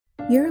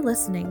You're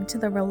listening to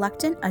the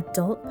Reluctant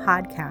Adult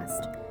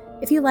Podcast.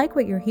 If you like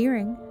what you're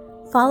hearing,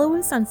 follow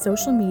us on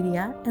social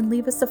media and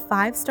leave us a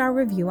 5-star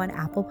review on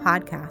Apple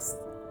Podcasts.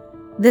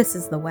 This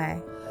is the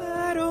way.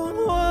 I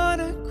don't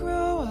wanna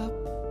grow up.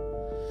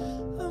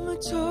 I'm a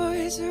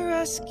Toys R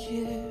Us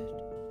kid.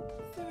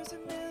 There's a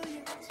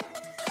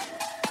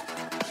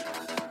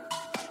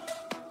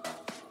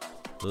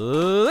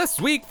million. This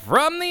week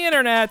from the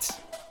internet,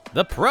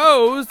 the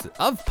pros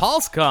of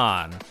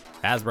PulseCon.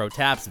 Hasbro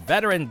taps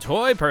veteran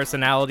toy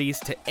personalities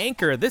to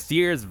anchor this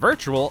year's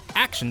virtual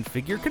action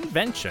figure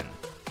convention.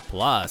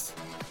 Plus,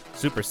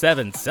 Super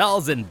 7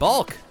 sells in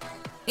bulk.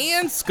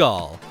 And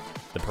Skull,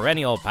 the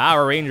perennial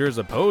Power Rangers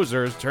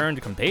opposers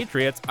turned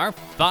compatriots, are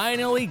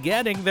finally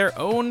getting their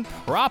own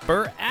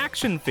proper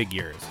action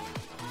figures.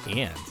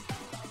 And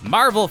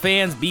Marvel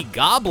fans be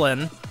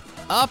gobbling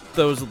up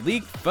those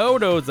leaked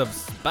photos of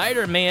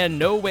Spider-Man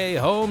No Way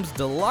Home's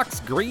deluxe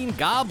Green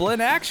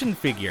Goblin action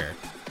figure.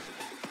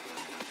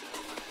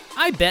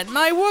 I bet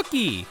my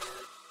Wookiee.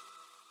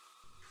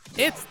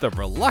 It's the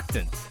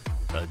Reluctant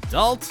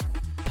Adult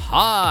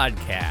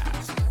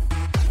Podcast.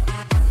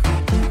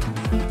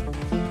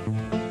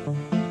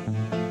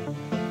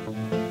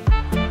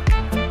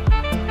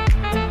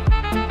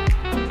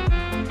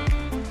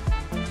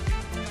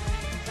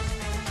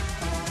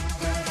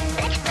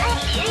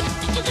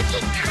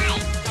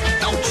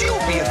 Don't you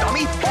be a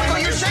dummy! Buckle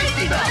your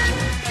safety belt!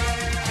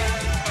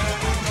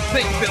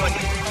 Think, Billy.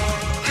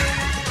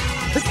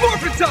 It's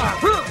morphin' time!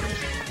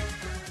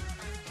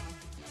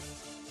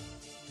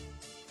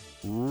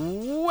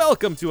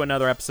 Welcome to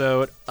another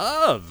episode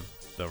of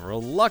the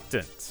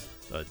Reluctant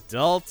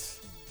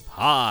Adult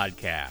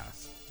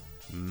Podcast.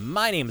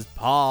 My name is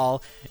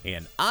Paul,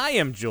 and I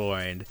am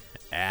joined,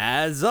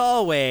 as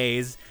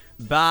always,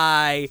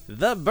 by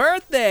the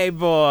birthday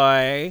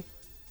boy,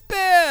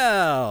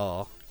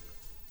 Bill.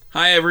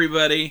 Hi,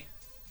 everybody.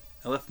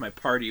 I left my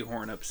party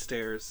horn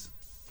upstairs.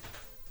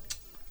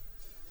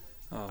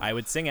 Oh. I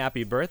would sing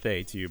happy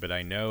birthday to you, but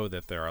I know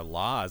that there are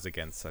laws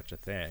against such a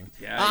thing.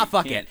 Yeah,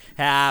 fuck it.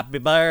 Happy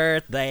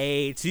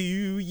birthday to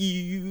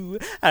you.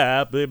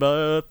 Happy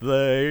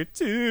birthday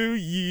to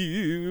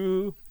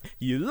you.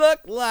 You look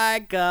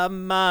like a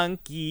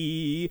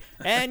monkey,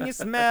 and you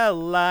smell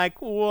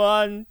like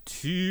one,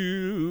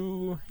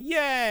 too.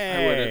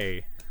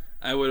 Yay!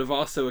 I would have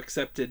also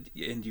accepted,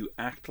 and you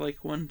act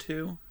like one,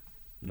 too.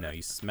 No,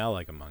 you smell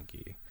like a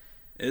monkey.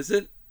 Is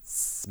it?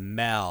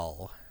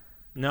 Smell.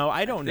 No,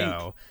 I don't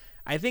know.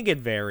 I think it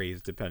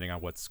varies depending on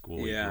what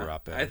school you grew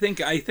up in. I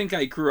think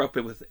I grew up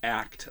with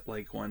act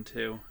like one,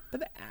 too.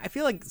 But I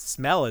feel like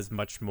smell is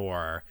much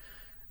more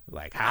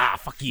like,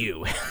 fuck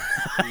you.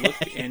 Look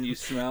and you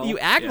smell. You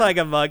act like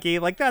a monkey.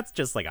 Like, that's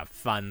just like a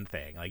fun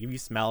thing. Like, if you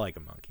smell like a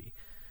monkey.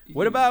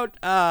 What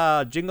about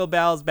Jingle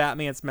Bells,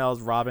 Batman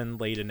smells, Robin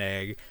laid an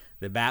egg,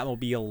 the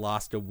Batmobile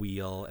lost a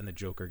wheel, and the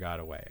Joker got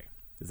away?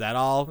 Is that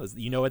all?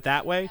 You know it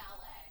that way?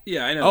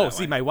 Yeah, I know. Oh,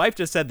 see, my wife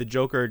just said the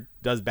Joker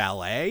does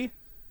ballet.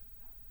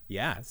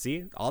 Yeah,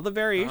 see, all the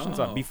variations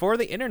on before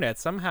the internet.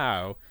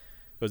 Somehow,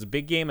 it was a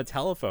big game of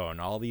telephone.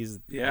 All these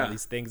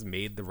things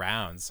made the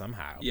rounds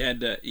somehow. You had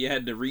to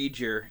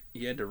read it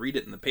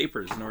in the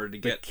papers in order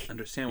to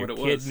understand what it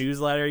was. Kid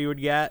newsletter you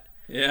would get.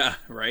 Yeah,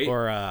 right.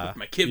 Or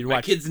my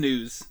kids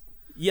news.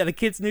 Yeah, the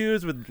kids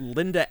news with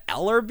Linda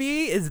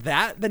Ellerby. Is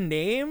that the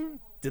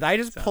name? Did I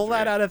just pull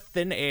that out of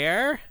thin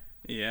air?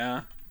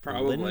 Yeah,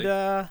 probably.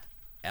 Linda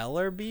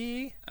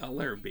Ellerby. I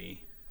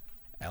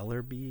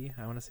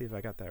want to see if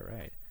I got that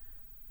right.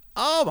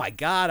 Oh my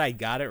god, I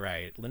got it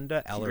right.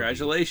 Linda Ellerby.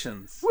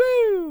 Congratulations.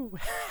 Woo!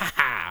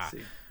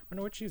 See.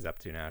 Wonder what she's up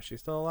to now.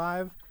 She's still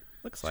alive?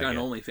 Looks like she's it.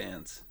 on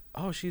OnlyFans.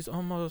 Oh, she's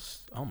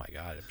almost... Oh my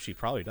god, she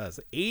probably does.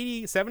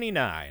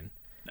 79.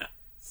 No.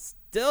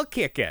 Still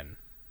kicking.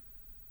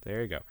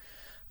 There you go.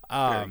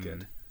 Very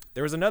good.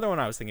 There was another one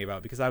I was thinking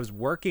about because I was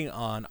working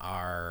on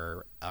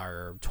our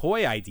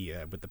toy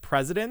idea with the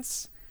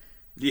presidents.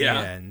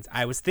 Yeah. And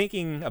I was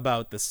thinking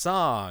about the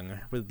song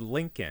with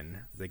Lincoln.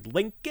 It's like,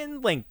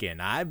 Lincoln, Lincoln,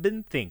 I've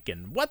been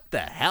thinking, what the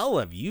hell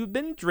have you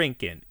been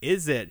drinking?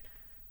 Is it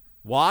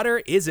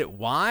water? Is it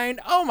wine?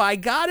 Oh my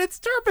god, it's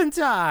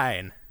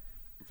turpentine!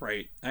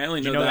 Right. I only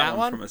know, know that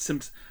one from a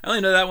I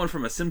only know that one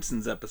from a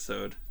Simpsons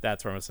episode.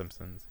 That's from a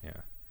Simpsons,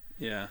 yeah.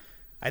 Yeah.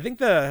 I think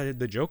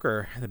the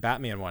Joker, the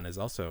Batman one, is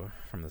also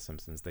from the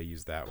Simpsons. They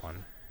used that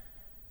one.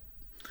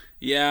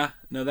 Yeah.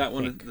 No, that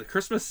one, the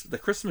Christmas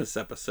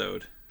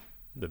episode.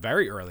 The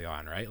very early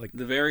on, right? Like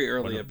the very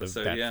early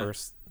episode, that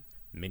first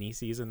mini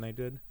season they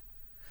did.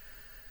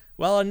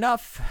 Well,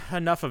 enough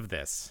of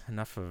this.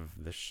 Enough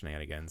of the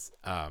shenanigans.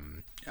 Yeah.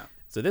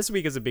 So this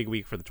week is a big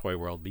week for the toy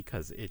world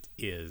because it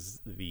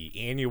is the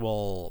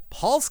annual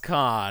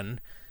PulseCon,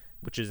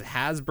 which is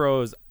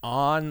Hasbro's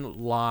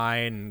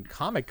online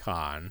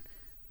Comic-Con.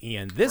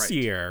 And this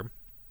year,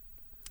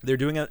 they're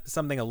doing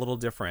something a little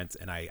different,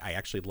 and I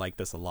actually like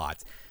this a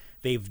lot.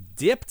 They've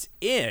dipped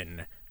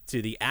in to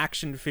the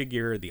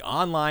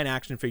online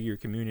action figure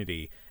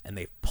community, and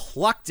they've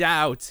plucked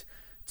out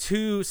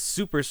two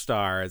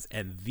superstars,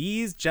 and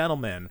these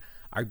gentlemen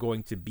are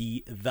going to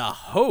be the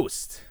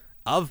host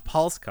of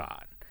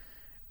PulseCon.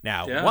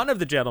 Now, one of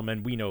the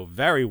gentlemen we know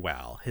very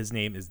well, his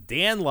name is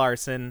Dan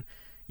Larson.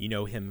 You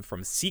know him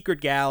from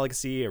Secret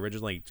Galaxy,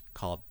 originally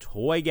called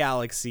Toy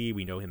Galaxy.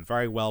 We know him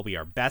very well. We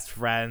are best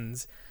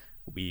friends.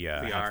 We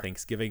have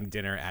Thanksgiving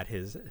dinner at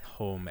his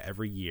home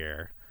every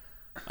year,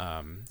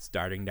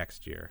 starting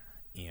next year.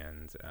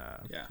 And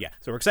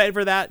so we're excited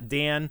for that,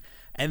 Dan.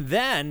 And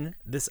then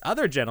this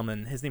other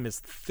gentleman, his name is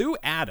Thu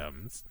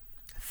Adams.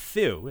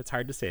 Thu, it's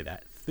hard to say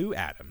that. Thu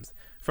Adams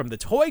from the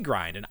Toy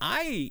Grind. And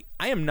I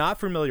am not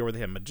familiar with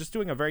him, but just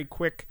doing a very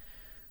quick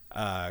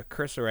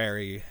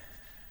cursory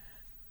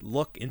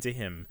look into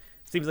him,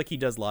 seems like he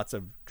does lots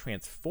of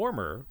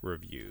Transformer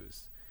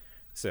reviews.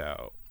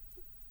 So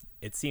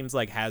it seems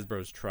like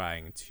Hasbro's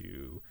trying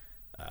to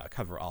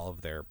cover all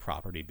of their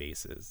property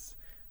bases.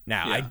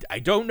 Now, I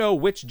don't know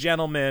which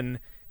gentleman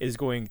is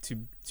going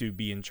to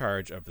be in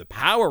charge of the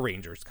Power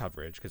Rangers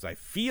coverage, because I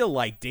feel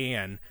like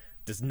Dan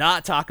does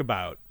not talk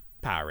about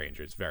Power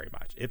Rangers very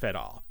much, if at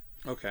all.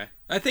 Okay,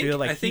 I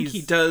think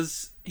he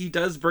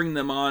does bring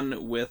them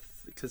on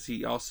with, because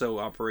he also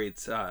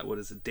operates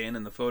Dan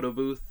in the Photo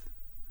Booth,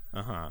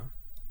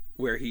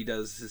 where he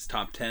does his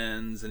top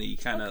 10s and he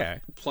kind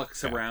of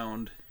plucks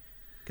around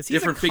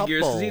different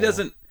figures,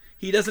 because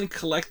he doesn't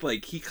collect,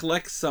 like, he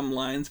collects some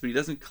lines, but he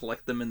doesn't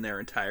collect them in their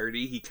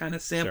entirety. He kind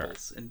of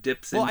samples and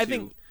dips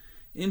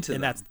into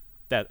them.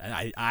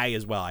 And I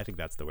as well, I think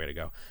that's the way to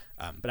go.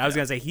 But I was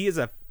going to say, he is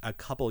a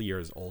couple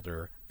years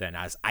older than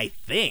us. I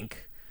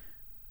think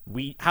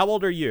how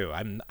old are you?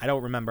 I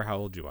don't remember how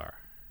old you are.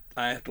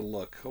 I have to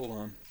look. Hold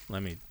on.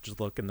 Let me just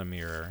look in the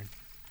mirror.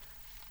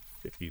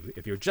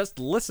 If you're just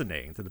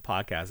listening to the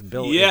podcast,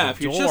 Bill is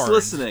if you're just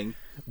listening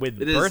with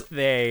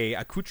birthday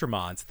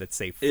accoutrements that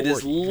say 40. It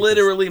is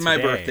literally my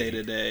birthday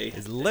today.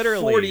 It's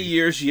literally 40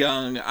 years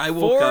young. I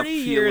woke up 40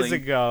 years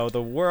ago,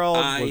 the world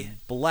was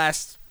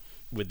blessed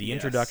with the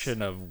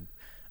introduction of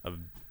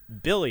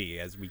Billy,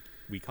 as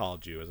we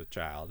called you as a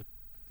child.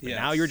 But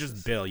now you're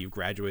just Bill. You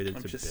graduated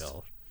to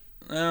Bill.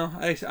 Well,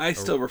 I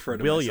still refer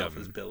to myself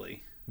as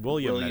Billy.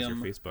 William, as your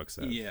Facebook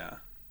says. Yeah.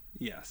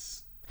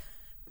 Yes.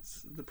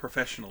 It's the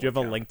professional. Do you have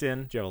a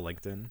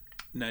LinkedIn?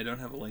 No, I don't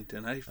have a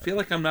LinkedIn. I feel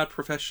like I'm not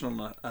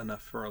professional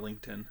enough for a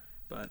LinkedIn,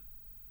 but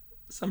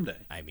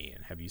someday. I mean,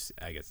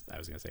 I guess I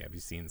was going to say, have you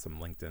seen some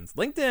LinkedIns?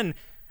 LinkedIn,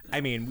 I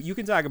mean, you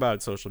can talk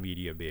about social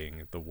media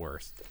being the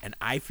worst, and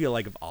I feel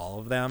like of all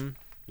of them,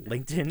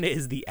 LinkedIn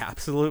is the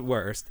absolute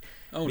worst.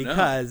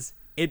 Because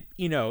it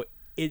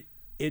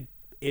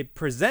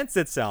presents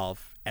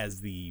itself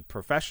as the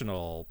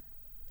professional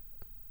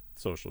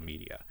social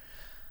media.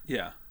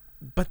 Yeah.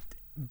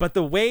 But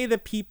the way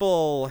that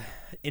people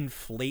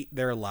inflate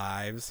their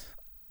lives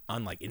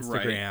on, like,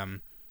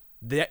 Instagram,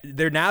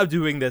 they're now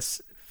doing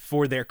this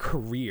for their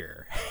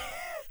career.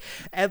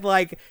 And,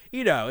 like,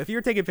 if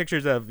you're taking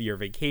pictures of your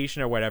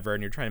vacation or whatever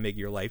and you're trying to make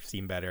your life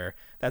seem better,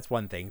 that's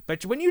one thing.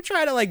 But when you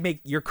try to, like,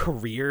 make your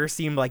career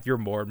seem like you're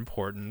more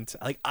important,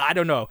 like, I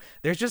don't know,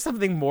 there's just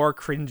something more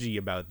cringy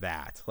about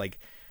that. Like,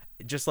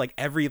 just like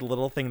every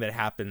little thing that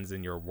happens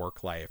in your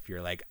work life,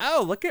 you're like,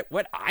 oh, look at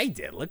what I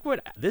did. Look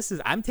what this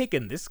is. I'm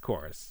taking this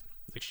course.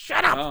 Like,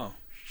 shut up. Oh,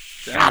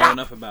 shut up. I don't know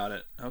enough about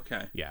it.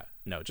 Okay. Yeah.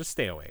 No, just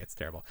stay away. It's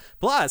terrible.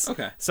 Plus,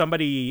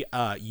 somebody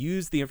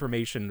used the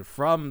information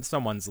from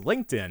someone's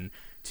LinkedIn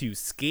to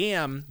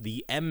scam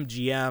the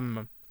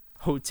MGM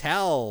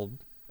hotel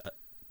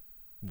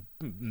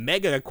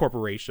mega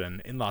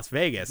corporation in Las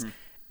Vegas.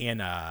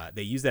 And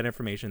they used that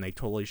information. They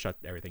totally shut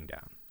everything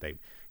down. They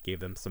gave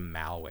them some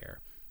malware.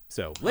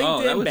 So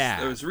LinkedIn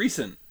bad. That was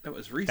recent.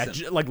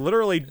 Like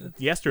literally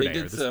yesterday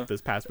or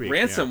this past week.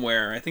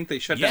 Ransomware. Yeah. I think they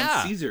shut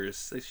down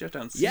Caesars. They shut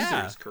down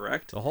Caesars,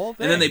 correct? The whole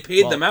thing. And then they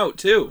paid them out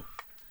too.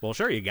 Well,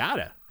 sure, you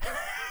gotta.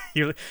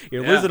 You're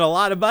losing a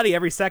lot of money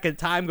every second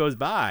time goes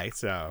by.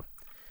 So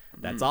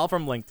that's all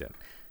from LinkedIn.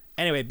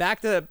 Anyway,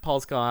 back to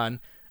PulseCon.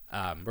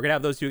 We're gonna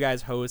have those two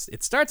guys host.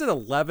 It starts at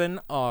 11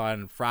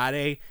 on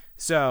Friday.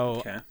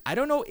 So I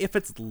don't know if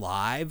it's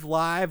live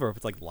or if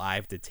it's like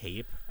live to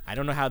tape. I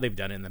don't know how they've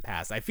done it in the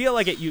past. I feel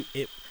like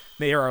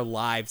there are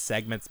live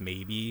segments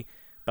maybe,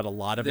 but a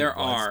lot of it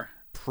was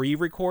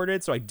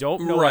pre-recorded, so I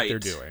don't know what they're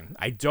doing.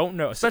 I don't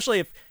know,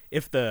 especially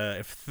if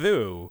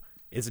Thu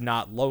is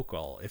not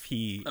local. If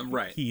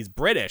he's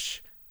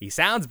British, he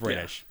sounds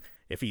British. Yeah.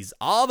 If he's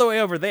all the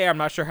way over there, I'm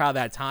not sure how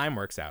that time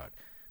works out.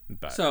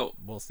 But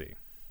we'll see.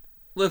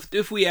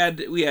 If we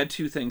add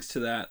two things to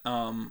that,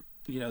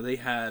 they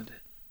had,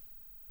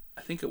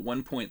 I think at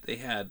one point they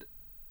had.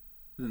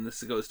 Then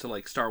this goes to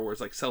like Star Wars,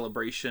 like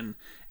Celebration,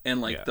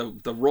 and like the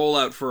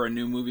rollout for a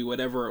new movie,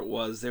 whatever it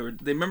was. They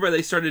remember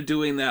they started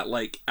doing that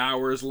like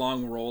hours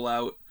long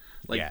rollout,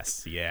 like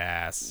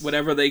yes,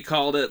 whatever they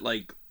called it,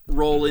 like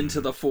roll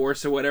into the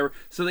Force or whatever.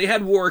 So they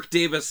had Warwick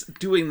Davis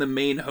doing the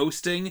main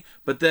hosting,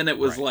 but then it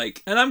was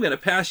like, and I'm gonna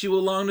pass you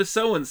along to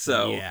so and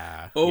so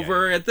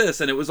over at this,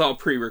 and it was all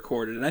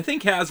pre-recorded. And I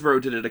think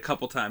Hasbro did it a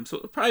couple times, so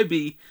it would probably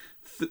be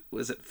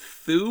was it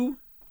Thu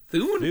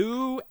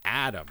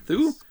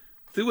Adams.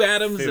 Thu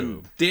Adams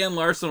and Dan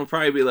Larson will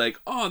probably be like,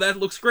 "Oh, that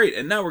looks great,"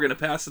 and now we're gonna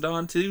pass it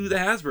on to the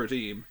Hasbro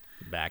team.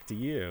 Back to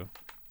you.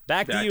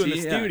 Back to you in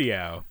the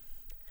studio.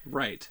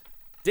 Right.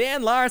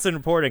 Dan Larson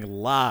reporting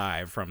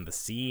live from the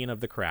scene of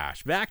the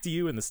crash. Back to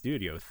you in the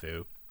studio,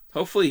 Thu.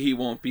 Hopefully he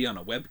won't be on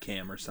a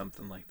webcam or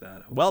something like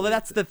that. Hopefully well,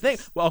 that's the thing.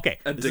 Well, okay,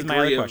 this is my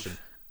other question.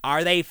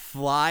 Are they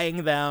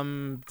flying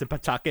them to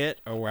Pawtucket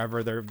or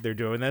wherever they're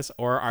doing this,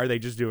 or are they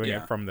just doing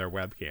it from their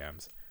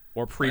webcams?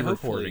 Or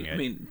pre-recording it. I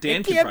mean,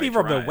 Dan it can't be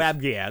from the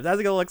webcam.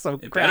 That's gonna look so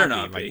crappy. Better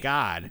not My be.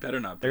 God, It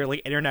better not be. Their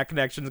like internet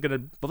connection's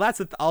gonna. Well,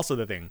 that's also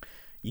the thing.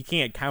 You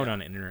can't count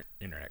on an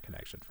internet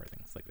connection for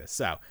things like this.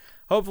 So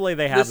hopefully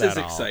they have this that. This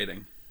is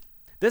exciting.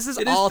 This is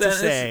all to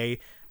say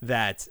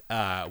that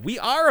we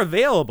are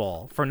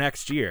available for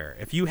next year.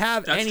 If you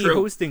have any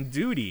hosting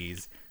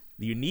duties,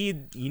 you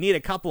need a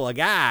couple of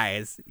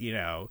guys. You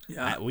know,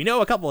 we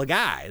know a couple of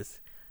guys.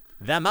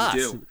 Them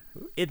us.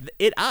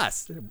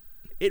 Us.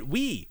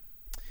 We.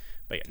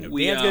 But yeah,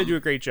 Dan's gonna do a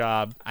great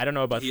job. I don't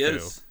know about Thu.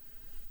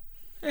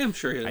 I'm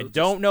sure he is. I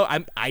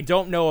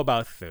don't know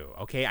about Thu.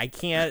 Okay, I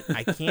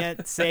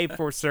can't say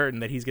for certain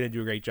that he's gonna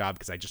do a great job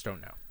because I just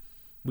don't know.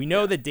 We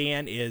know that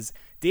Dan is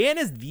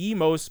the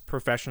most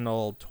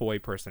professional toy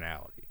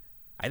personality.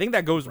 I think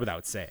that goes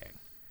without saying.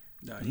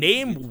 No,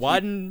 name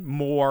one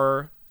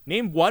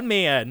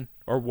man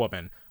or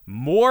woman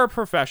more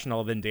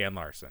professional than Dan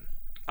Larson.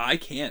 I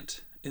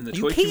can't. In the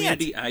toy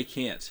community, I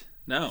can't.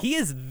 No. He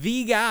is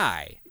the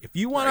guy. If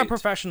you want a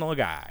professional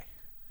guy,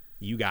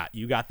 you got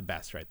the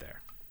best right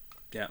there.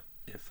 Yeah.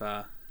 If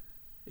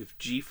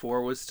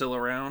G4 was still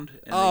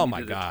around and they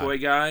needed a toy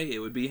guy, it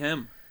would be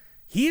him.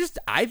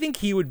 I think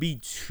he would be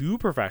too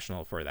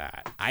professional for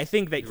that. I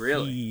think that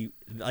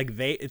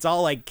it's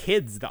all like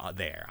kids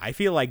there. I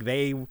feel like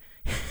they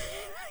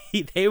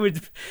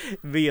would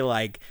be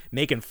like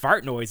making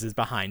fart noises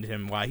behind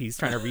him while he's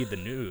trying to read the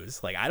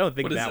news. Like I don't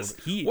think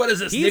what is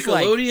this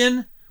Nickelodeon?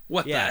 Like,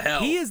 what the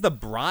hell? He is the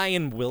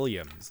Brian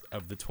Williams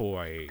of the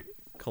toy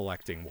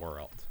collecting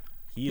world.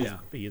 He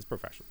is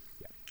professional.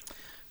 Yeah.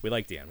 We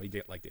like Dan. We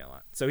like Dan a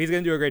lot. So he's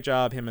going to do a great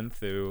job, him and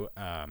Thu.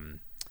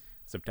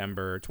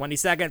 September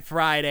 22nd,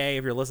 Friday.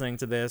 If you're listening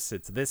to this,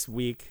 it's this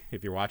week.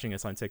 If you're watching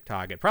us on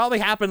TikTok, it probably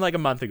happened like a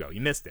month ago. You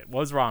missed it.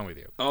 What was wrong with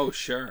you? Oh,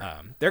 sure.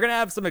 They're going to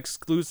have some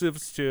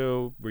exclusives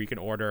too where you can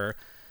order.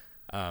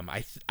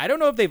 I don't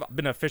know if they've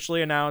been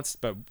officially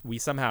announced, but we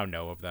somehow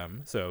know of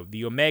them. So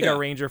the Omega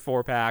Ranger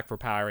 4-pack for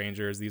Power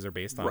Rangers, these are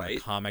based on the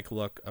comic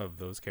look of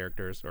those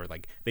characters, or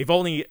like they've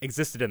only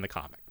existed in the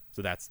comic.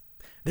 So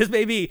this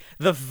may be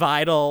the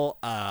vital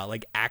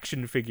like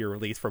action figure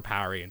release for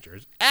Power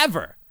Rangers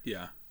ever.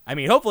 Yeah. I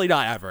mean, hopefully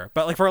not ever,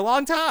 but like for a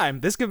long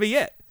time, this could be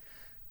it.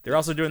 They're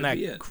also doing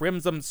that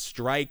Crimson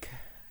Strike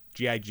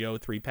G.I. Joe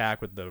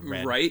 3-pack with the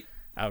red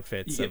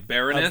outfits. You get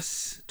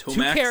Baroness, Tomax,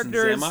 two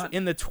characters and Xamot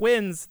in the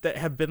twins that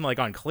have been like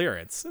on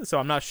clearance. So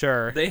I'm not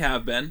sure they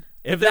have been.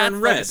 If that's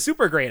like a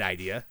super great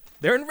idea.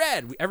 They're in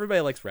red.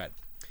 Everybody likes red.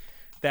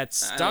 That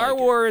Star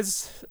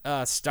Wars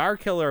Star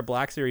Killer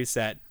Black Series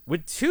set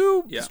with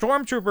two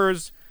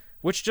stormtroopers,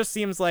 which just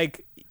seems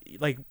like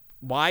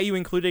why are you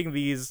including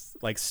these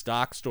like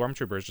stock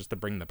stormtroopers just to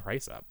bring the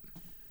price up?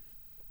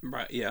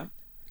 Right. Yeah.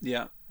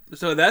 Yeah.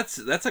 So that's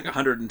like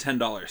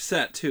 $110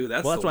 set too.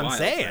 That's what I'm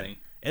saying. Thing.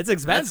 It's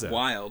expensive. That's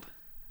wild.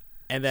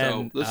 And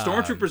then the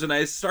stormtroopers are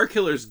nice. Star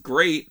Killer's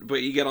great,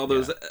 but you get all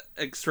those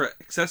extra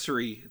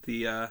accessory,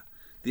 the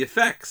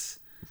effects.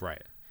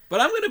 Right.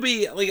 But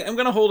I'm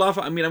gonna hold off.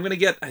 I mean,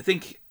 I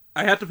think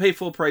I have to pay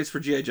full price for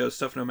G.I. Joe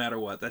stuff no matter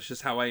what. That's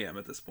just how I am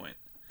at this point.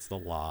 It's the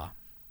law.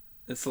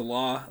 It's the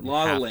law of the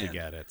land. You have to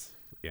get it.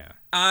 Yeah.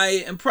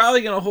 I am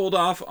probably going to hold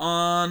off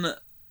on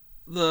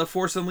the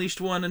Force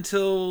Unleashed one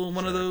until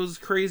one of those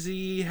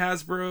crazy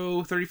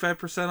Hasbro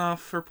 35%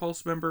 off for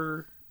Pulse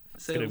member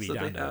sales it's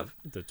that they have.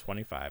 To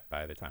 25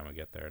 by the time we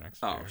get there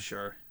next year. Oh,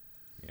 sure.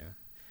 Yeah.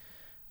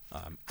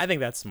 I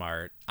think that's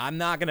smart. I'm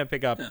not going to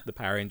pick up the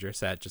Power Ranger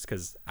set just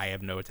because I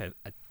have no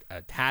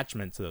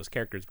attachment to those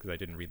characters because I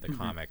didn't read the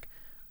comic.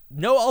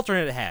 No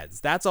alternate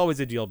heads. That's always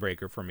a deal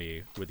breaker for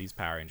me with these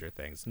Power Ranger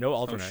things. No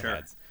alternate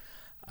heads.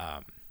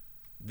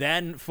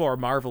 Then for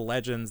Marvel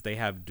Legends, they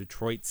have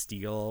Detroit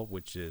Steel,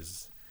 which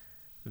is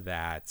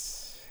that.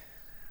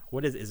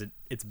 What is it?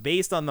 It's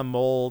based on the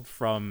mold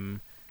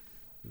from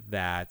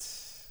that.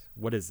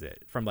 What is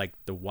it? From like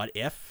the What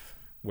If,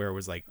 where it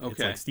was like it's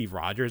like Steve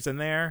Rogers in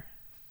there.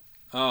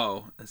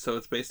 Oh, so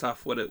it's based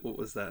off what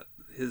was that?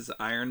 His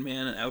Iron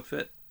Man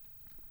outfit.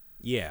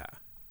 Yeah,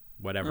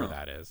 whatever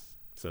that is.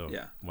 So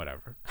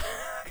whatever.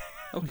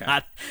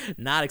 Okay.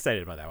 Not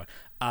excited about that one.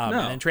 And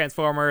then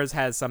Transformers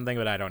has something,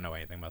 but I don't know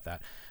anything about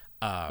that.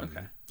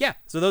 Yeah,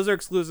 so those are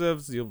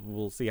exclusives.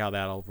 We'll see how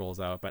that all rolls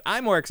out. But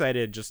I'm more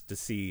excited just to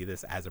see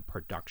this as a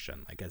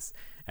production, like as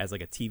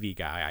like a TV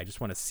guy. I just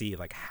want to see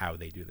like how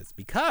they do this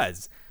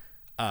because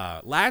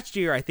last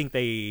year I think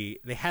they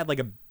had like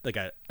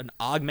an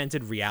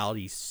augmented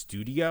reality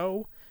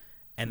studio,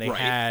 and they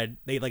had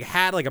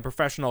like a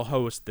professional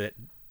host that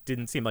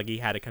didn't seem like he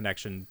had a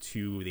connection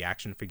to the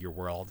action figure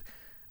world.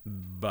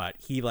 but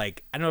he I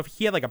don't know if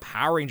he had a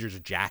Power Rangers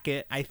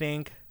jacket, I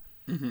think.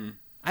 Mm-hmm.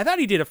 I thought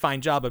he did a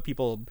fine job, but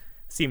people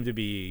seem to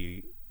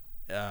be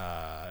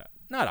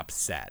not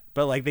upset,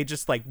 but they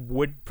just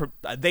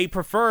they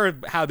prefer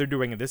how they're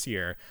doing it this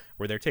year,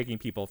 where they're taking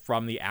people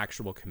from the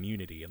actual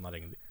community and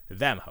letting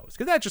them host,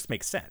 because that just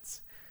makes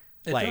sense.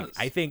 It does.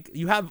 I think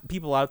you have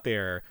people out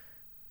there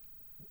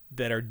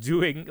that are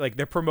doing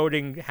they're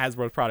promoting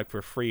Hasbro's product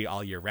for free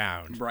all year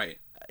round. Right.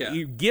 Yeah.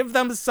 You give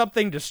them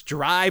something to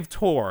strive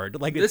toward.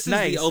 This is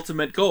nice. The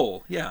ultimate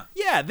goal. Yeah.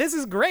 Yeah, this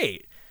is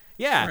great.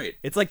 Yeah, right.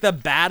 It's the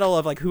battle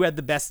of who had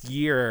the best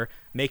year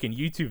making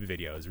YouTube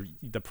videos.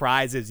 The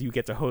prize is you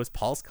get to host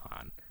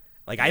PulseCon.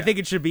 I think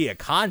it should be a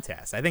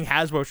contest. I think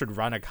Hasbro should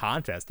run a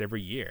contest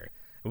every year,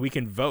 and we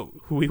can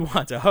vote who we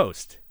want to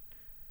host.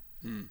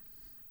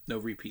 No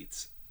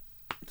repeats.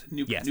 It's a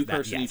new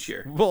person each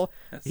year. Well,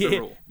 that's the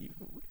rule.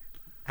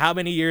 How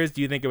many years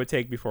do you think it would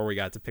take before we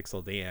got to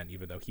Pixel Dan,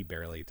 even though he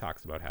barely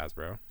talks about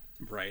Hasbro?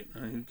 Right.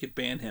 You could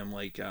ban him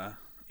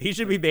he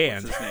should be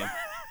banned. What's his name?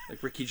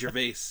 Ricky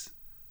Gervais.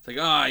 It's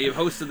you've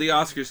hosted the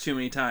Oscars too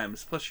many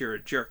times. Plus, you're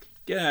a jerk.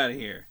 Get out of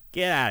here.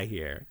 Get out of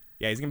here.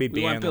 Yeah, he's gonna be banned.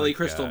 We want Billy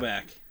Crystal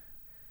back.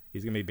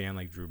 He's gonna be banned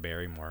like Drew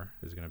Barrymore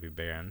is gonna be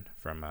banned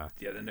from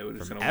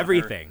from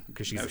everything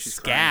because she's a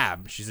scab.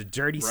 Crying. She's a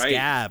dirty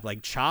scab,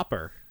 like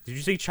Chopper. Did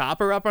you see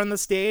Chopper up on the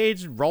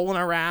stage rolling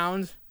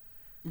around?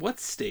 What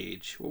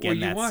stage? What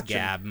Getting were you that watching?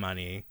 Scab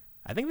money.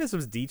 I think this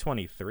was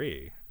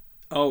D23.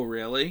 Oh,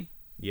 really?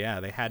 Yeah,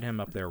 they had him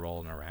up there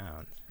rolling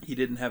around. He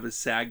didn't have his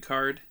SAG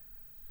card?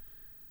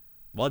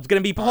 Well, it's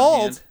going to be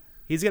pulled.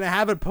 He's going to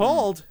have it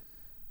pulled.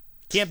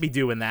 Can't be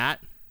doing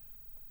that.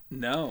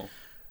 No.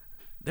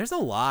 There's a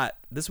lot.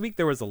 This week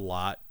there was a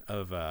lot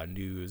of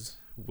news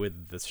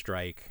with the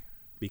strike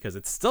because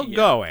it's still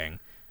going.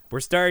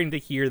 We're starting to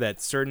hear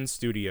that certain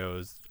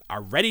studios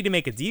are ready to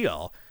make a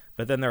deal,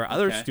 but then there are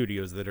other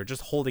studios that are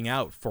just holding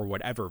out for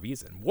whatever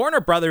reason.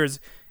 Warner Brothers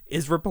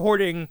is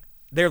reporting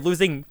they're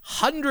losing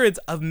hundreds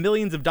of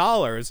millions of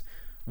dollars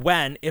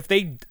when, if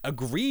they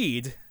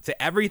agreed to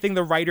everything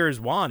the writers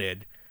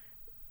wanted,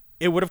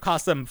 it would have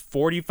cost them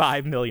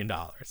 $45 million.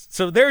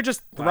 So they're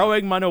just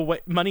throwing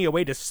money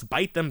away to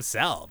spite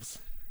themselves.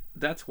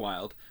 That's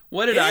wild.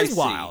 What did I see?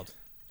 Wild.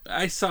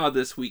 I saw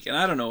this week, and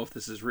I don't know if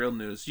this is real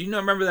news. Do you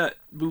remember that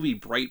movie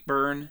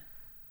Brightburn?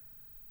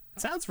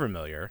 It sounds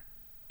familiar.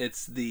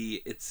 It's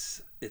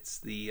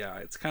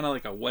kind of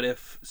like a what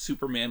if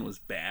Superman was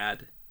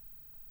bad.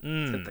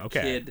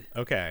 Kid.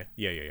 Okay.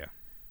 Yeah.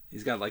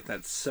 He's got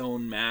that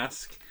sewn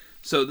mask.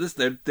 So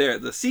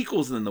the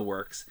sequel's in the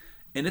works,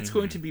 and it's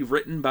going to be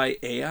written by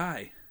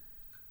AI.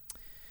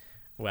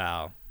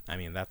 Well, I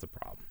mean, that's a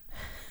problem.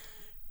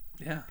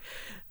 Yeah.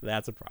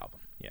 That's a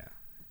problem. Yeah.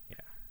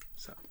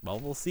 So, well,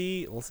 we'll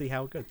see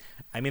how it goes.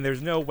 I mean,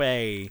 there's no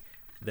way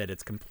that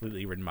it's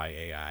completely written by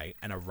AI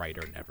and a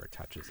writer never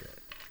touches it.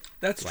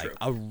 That's true.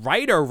 A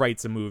writer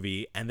writes a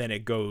movie and then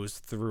it goes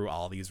through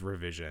all these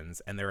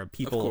revisions, and there are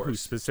people who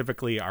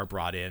specifically are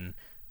brought in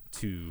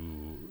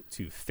to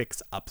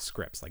fix up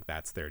scripts.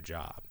 That's their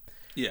job.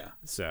 Yeah.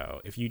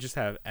 So if you just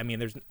have,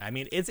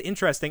 it's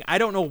interesting. I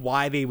don't know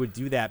why they would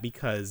do that,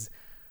 because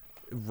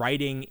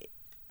writing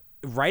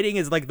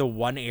is the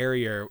one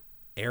area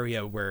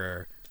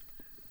where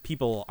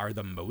people are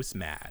the most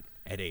mad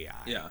at AI.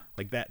 Yeah.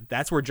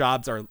 That's where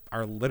jobs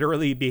are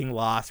literally being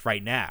lost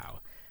right now.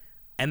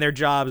 And they're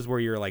jobs where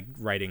you're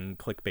writing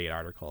clickbait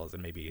articles,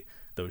 and maybe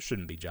those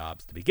shouldn't be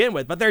jobs to begin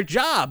with, but they're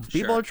jobs.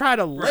 Sure. People are trying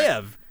to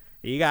live.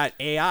 Right. You got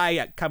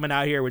AI coming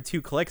out here with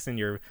 2 clicks and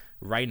you're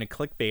writing a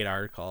clickbait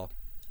article.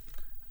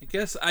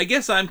 I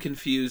guess I'm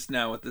confused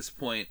now at this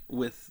point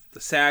with the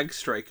SAG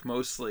strike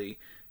mostly.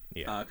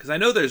 Yeah. Because I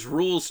know there's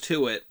rules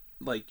to it.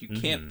 You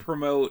can't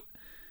promote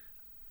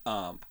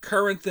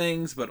current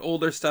things, but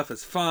older stuff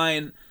is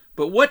fine.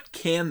 But what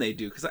can they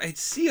do? Because I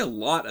see a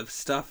lot of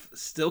stuff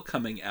still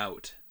coming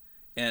out.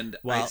 And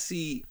I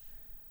see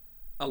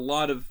a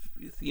lot of,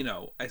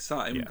 I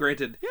saw,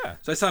 granted,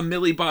 so I saw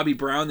Millie Bobby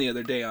Brown the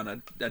other day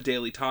on a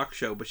daily talk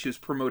show, but she was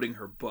promoting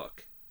her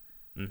book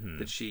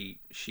that she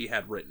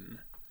had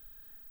written.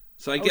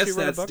 So I guess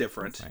that's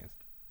different.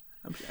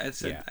 Nice.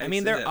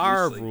 There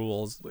are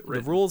rules.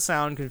 The rules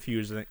sound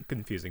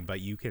confusing, but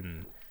you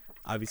can,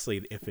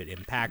 obviously, if it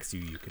impacts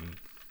you, you can,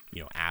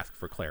 ask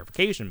for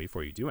clarification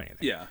before you do anything.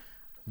 Yeah.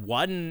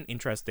 One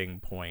interesting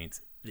point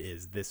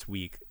is this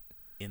week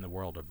in the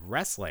world of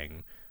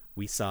wrestling,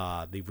 we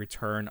saw the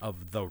return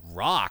of The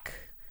Rock,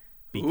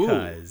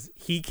 because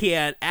he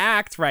can't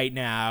act right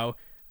now,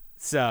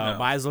 so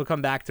might as well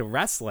come back to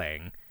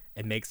wrestling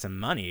and make some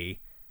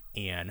money.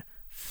 And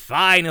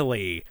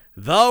finally,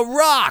 The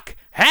Rock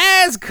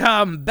has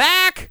come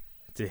back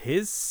to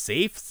his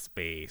safe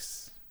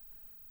space,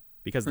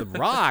 because The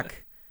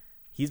Rock,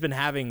 he's been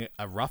having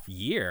a rough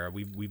year.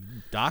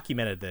 We've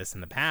documented this in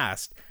the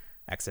past.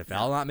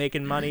 XFL not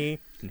making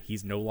money, and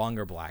he's no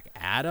longer Black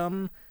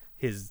Adam.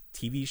 His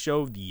TV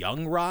show The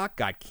Young Rock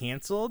got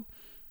canceled,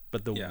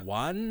 but the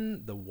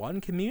one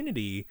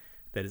community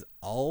that is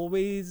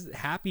always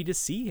happy to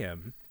see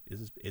him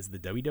is the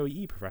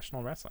WWE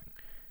professional wrestling.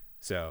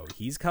 So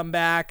he's come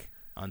back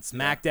on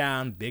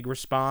SmackDown, big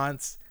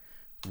response.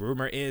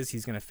 Rumor is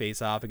he's going to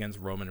face off against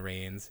Roman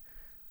Reigns.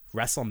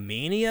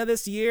 WrestleMania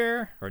this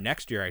year, or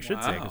next year, I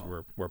should say,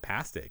 because we're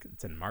past it.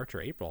 It's in March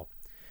or April.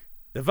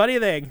 The funny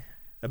thing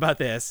about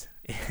this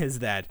is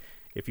that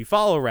if you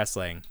follow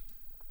wrestling,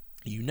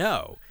 you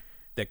know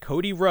that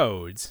Cody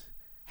Rhodes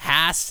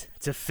has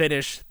to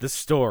finish the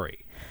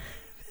story.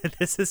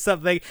 This is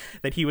something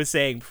that he was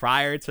saying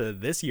prior to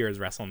this year's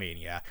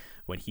WrestleMania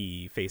when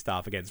he faced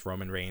off against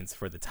Roman Reigns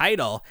for the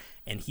title,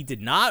 and he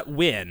did not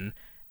win.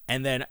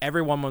 And then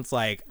everyone was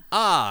like,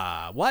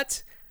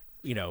 what?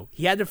 You know,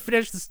 he had to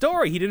finish the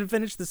story. He didn't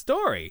finish the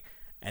story.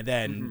 And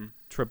then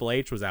Triple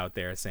H was out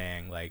there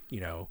saying, like, you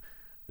know,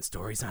 the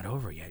story's not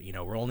over yet. You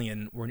know,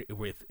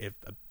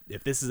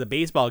 if this is a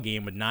baseball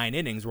game with 9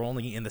 innings, we're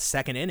only in the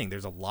 2nd inning.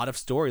 There's a lot of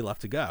story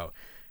left to go.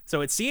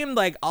 So it seemed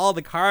like all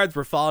the cards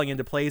were falling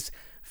into place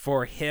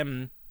for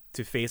him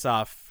to face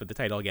off for the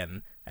title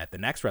again at the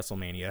next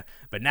WrestleMania.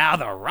 But now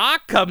The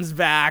Rock comes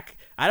back.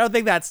 I don't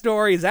think that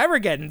story is ever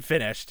getting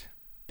finished.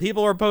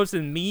 People were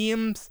posting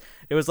memes.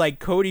 It was like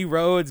Cody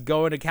Rhodes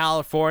going to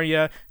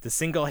California to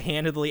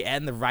single-handedly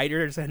end the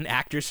writers and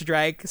actors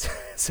strike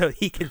so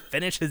he can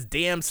finish his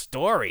damn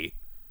story.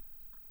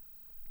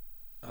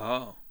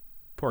 Oh.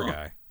 Poor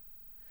guy.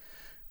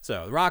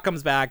 So The Rock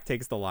comes back,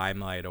 takes the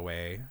limelight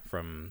away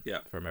from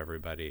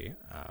everybody.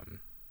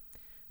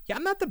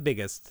 I'm not the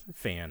biggest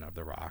fan of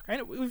The Rock. I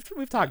know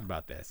we've talked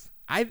about this.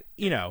 And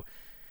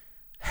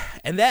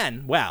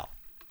then,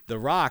 The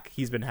Rock,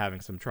 he's been having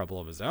some trouble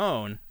of his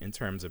own in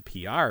terms of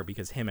PR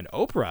because him and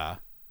Oprah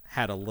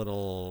had a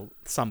little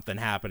something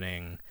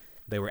happening.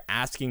 They were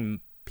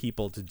asking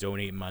people to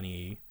donate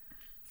money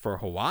for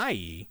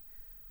Hawaii,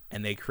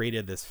 and they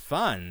created this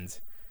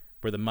fund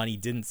where the money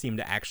didn't seem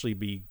to actually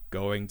be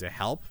going to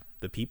help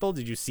the people.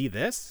 Did you see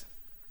this?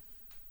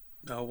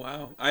 Oh,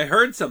 wow. I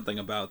heard something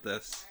about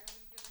this.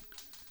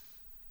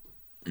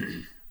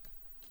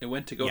 It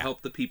went to go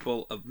help the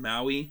people of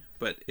Maui,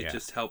 but it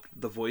just helped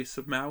the voice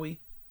of Maui.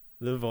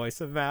 The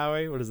voice of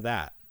Maui? What is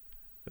that?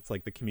 It's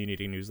like the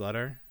community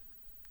newsletter?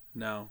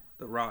 No,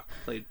 The Rock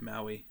played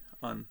Maui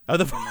on... Oh,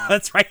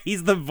 that's right.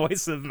 He's the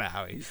voice of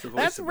Maui. He's the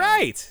voice that's of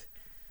right.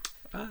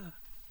 Maui.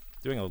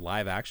 Doing a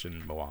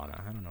live-action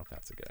Moana. I don't know if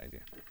that's a good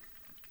idea.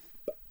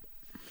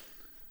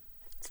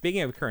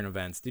 Speaking of current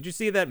events, did you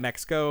see that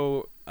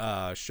Mexico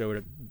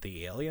showed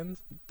the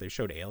aliens? They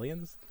showed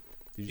aliens?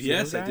 Did you see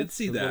yes, I did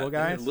see that. Little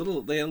guys?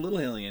 They had a little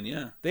alien,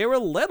 yeah. They were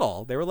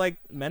little. They were like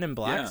Men in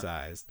Black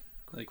sized.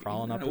 Like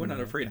crawling up. We're not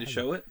afraid to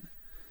show it.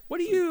 What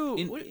do you...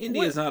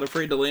 India's not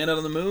afraid to land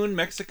on the moon.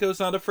 Mexico's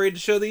not afraid to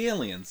show the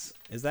aliens.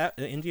 Is that...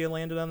 India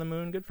landed on the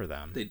moon? Good for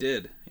them. They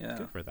did, yeah.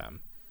 Good for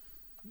them.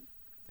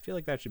 I feel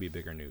like that should be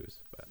bigger news.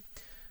 But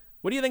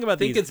what do you think about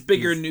these? I think it's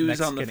bigger news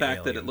Mexican on the fact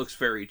aliens? that it looks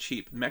very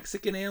cheap.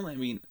 Mexican alien?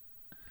 I mean...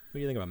 What do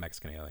you think about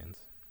Mexican aliens?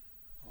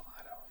 Well,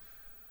 I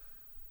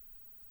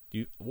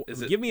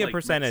don't... Give me a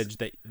percentage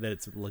that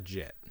it's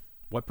legit.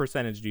 What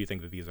percentage do you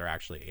think that these are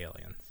actually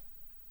aliens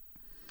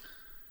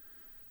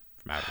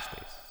from outer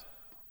space?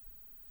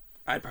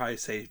 I'd probably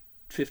say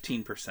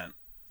 15%.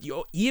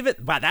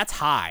 Wow, that's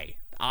high.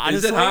 Honestly,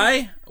 is it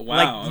high?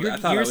 Wow.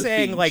 Like you're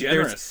saying like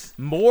generous. There's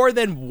more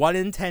than 1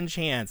 in 10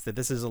 chance that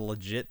this is a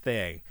legit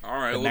thing. All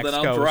right, well then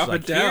I'll drop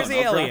it down.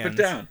 I'll drop it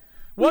down.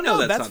 Well,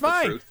 no, that's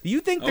fine. You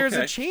think there's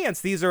a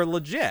chance these are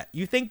legit.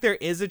 You think there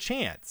is a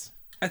chance.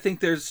 I think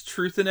there's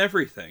truth in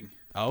everything.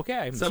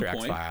 Okay, Mr.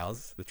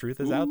 X-Files. The truth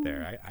is out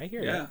there. I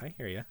hear you. I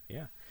hear you.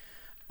 Yeah.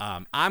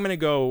 I'm going to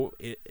go,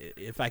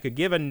 if I could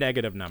give a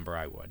negative number,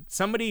 I would.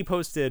 Somebody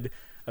posted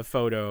a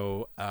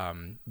photo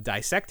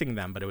dissecting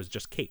them, but it was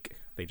just cake.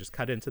 They just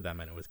cut into them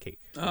and it was cake.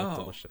 It looked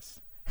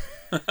delicious.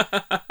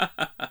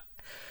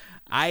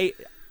 I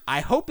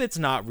hope it's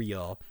not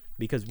real,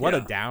 because what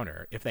a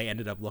downer if they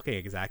ended up looking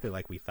exactly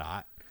like we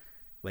thought.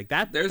 Like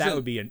that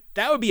would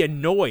be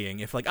annoying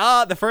if like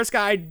the first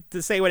guy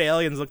to say what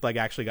aliens looked like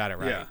actually got it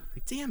right. Yeah.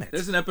 Like, damn it.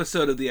 There's an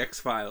episode of the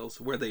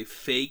X-Files where they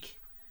fake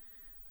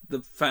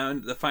the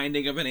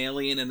finding of an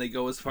alien, and they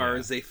go as far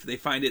as they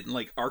find it in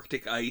like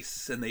Arctic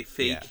ice, and they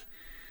fake. Is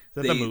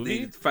that the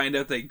movie? They find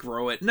out they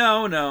grow it.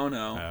 No. Oh,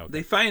 okay.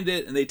 They find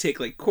it and they take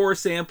like core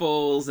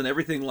samples, and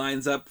everything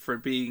lines up for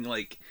being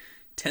like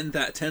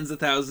tens of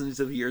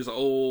thousands of years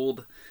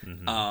old.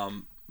 Mm-hmm.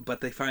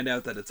 But they find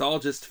out that it's all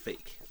just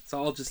fake. It's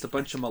all just a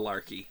bunch of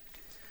malarkey.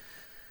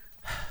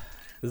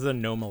 This is a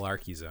no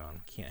malarkey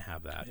zone. Can't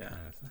have that kind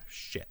of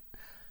shit.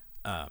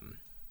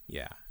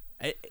 Yeah.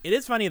 It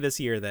is funny this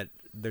year that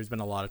there's been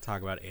a lot of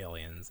talk about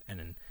aliens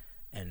and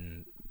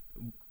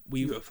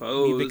we've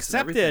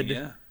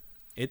accepted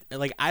it.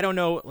 Like, I don't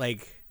know,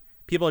 like,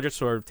 people are just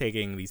sort of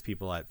taking these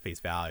people at face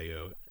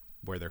value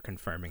where they're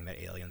confirming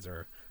that aliens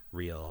are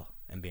real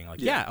and being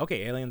like, yeah,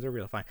 okay, aliens are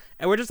real, fine.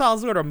 And we're just all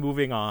sort of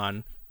moving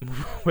on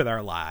with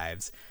our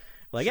lives.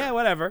 Like, yeah,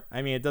 whatever.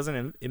 I mean, it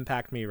doesn't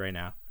impact me right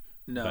now.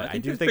 No, but I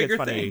do think it's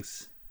funny.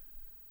 Things.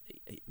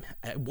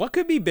 What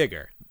could be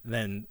bigger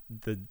than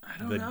the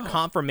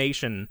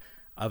confirmation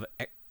of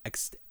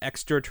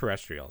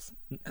extraterrestrials.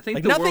 I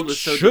think the world is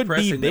so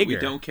depressing that we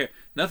don't care.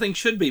 Nothing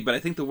should be, but I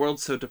think the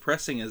world's so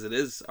depressing as it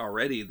is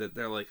already that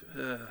they're like,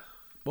 ugh.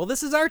 Well,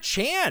 this is our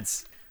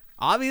chance.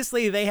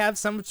 Obviously, they have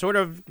some sort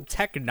of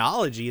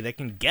technology that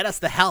can get us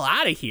the hell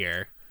out of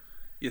here.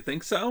 You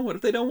think so? What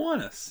if they don't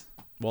want us?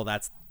 Well,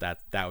 that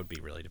would be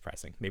really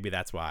depressing. Maybe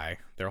that's why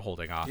they're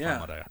holding off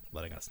on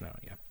letting us know.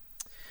 Yeah,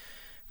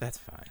 that's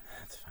fine.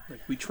 Like,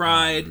 we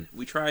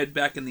tried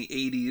back in the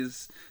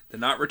 80s. They're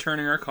not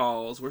returning our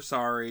calls. We're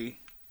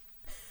sorry.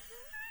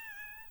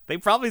 They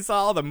probably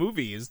saw all the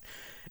movies,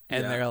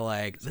 and they're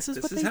like, "This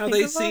is how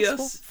they see us."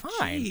 Well,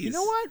 fine. Jeez. You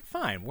know what?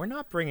 Fine. We're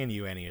not bringing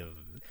you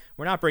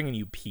We're not bringing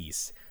you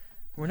peace.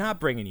 We're not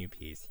bringing you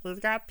peace. He's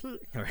got peace.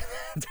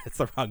 That's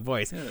the wrong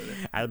voice.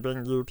 I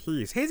bring you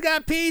peace. He's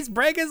got peace.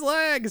 Break his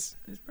legs.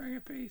 He's bringing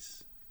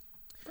peace.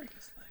 Break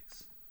his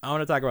legs. I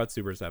want to talk about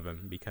Super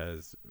 7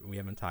 because we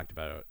haven't talked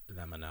about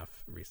them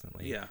enough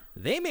recently. Yeah.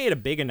 They made a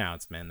big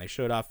announcement. They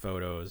showed off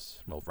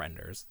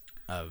renders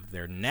of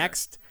their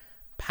next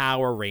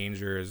Power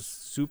Rangers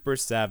Super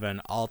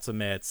 7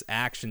 Ultimates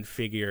action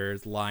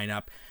figures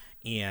lineup.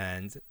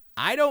 And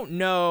I don't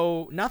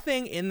know.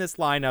 Nothing in this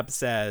lineup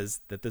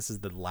says that this is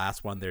the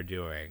last one they're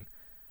doing.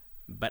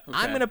 But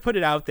I'm going to put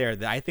it out there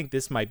that I think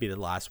this might be the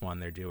last one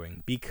they're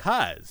doing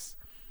because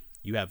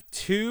you have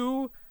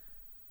 2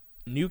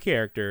 new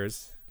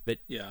characters that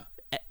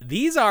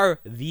these are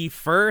the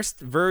first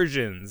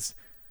versions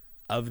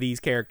of these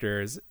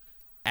characters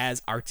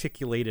as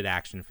articulated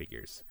action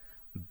figures.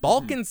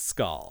 Bulk and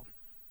Skull.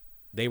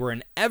 They were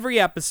in every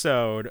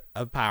episode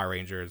of Power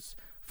Rangers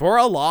for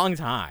a long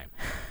time.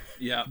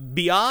 Yeah.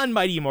 Beyond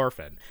Mighty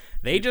Morphin.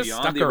 They just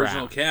stuck around. Beyond the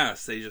original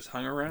cast. They just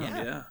hung around.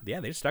 Yeah,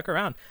 they just stuck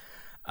around.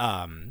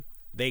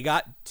 They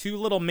got 2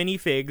 little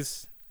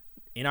minifigs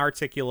in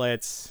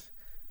articulates,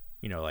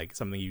 like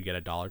something you get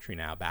at Dollar Tree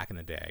now back in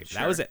the day.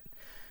 Sure. That was it.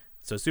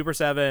 So Super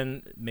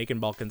 7 making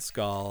Bulk and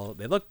Skull.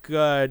 They look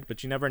good,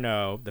 but you never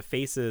know. The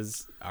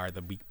faces are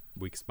the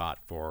weak spot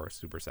for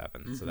Super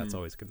 7, so that's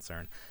always a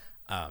concern.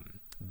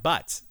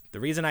 But the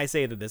reason I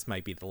say that this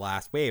might be the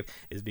last wave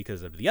is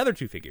because of the other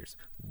 2 figures.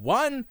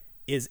 One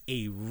is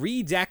a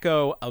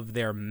redeco of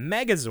their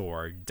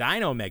Megazord,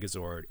 Dino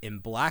Megazord, in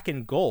black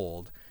and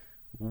gold,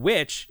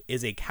 which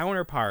is a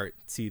counterpart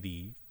to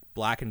the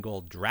black and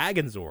gold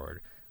Dragon Zord,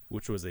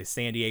 which was a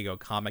San Diego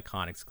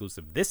Comic-Con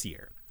exclusive this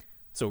year.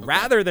 So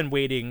rather than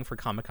waiting for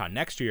Comic-Con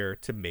next year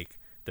to make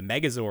the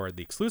Megazord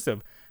the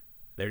exclusive,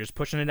 they're just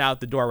pushing it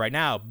out the door right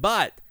now.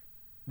 But,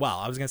 well,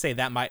 I was going to say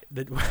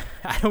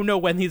I don't know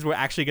when these were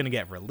actually going to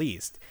get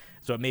released.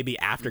 So it may be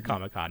after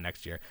Comic-Con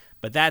next year.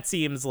 But that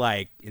seems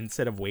like,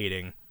 instead of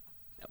waiting,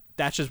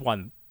 that's just what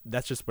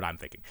I'm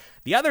thinking.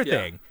 The other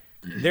thing,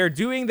 they're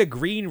doing the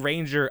Green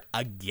Ranger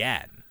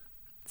again.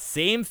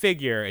 Same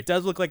figure. It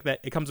does look like that.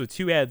 It comes with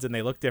 2 heads and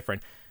they look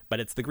different, but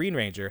it's the Green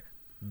Ranger.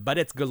 But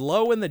it's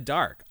glow in the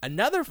dark.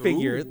 Another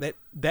figure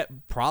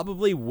that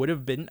probably would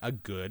have been a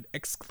good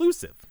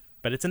exclusive,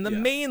 but it's in the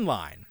main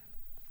line.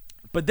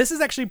 But this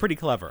is actually pretty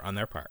clever on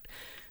their part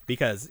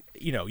because,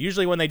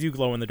 usually when they do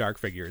glow in the dark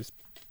figures,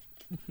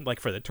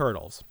 like for the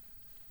Turtles,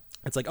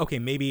 it's like, okay,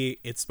 maybe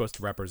it's supposed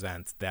to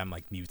represent them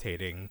like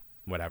mutating,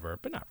 whatever,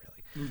 but not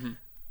really.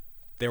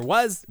 There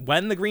was,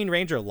 when the Green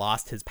Ranger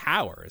lost his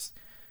powers,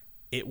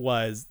 it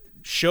was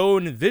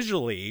shown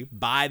visually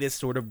by this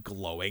sort of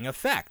glowing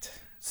effect.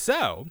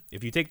 So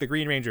if you take the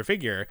Green Ranger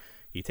figure,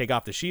 you take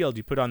off the shield,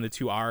 you put on the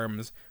 2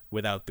 arms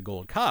without the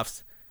gold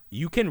cuffs,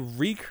 you can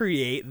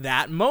recreate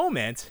that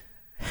moment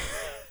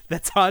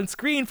that's on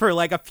screen for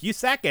like a few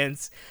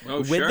seconds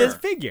with this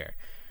figure.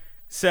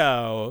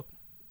 So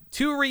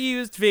 2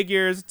 reused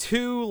figures,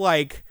 2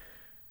 like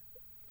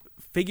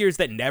figures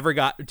that never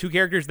got, 2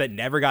 characters that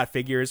never got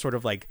figures, sort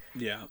of like,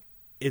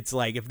 it's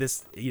like if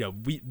this,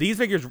 these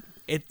figures,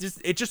 it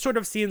just sort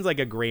of seems like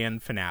a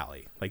grand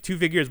finale. Like 2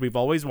 figures we've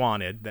always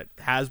wanted that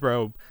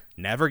Hasbro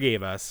never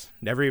gave us,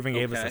 never even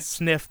gave us a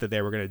sniff that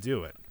they were going to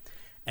do it.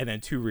 And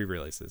then 2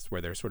 re-releases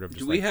where they're sort of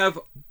just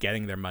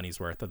getting their money's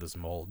worth of those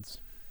molds.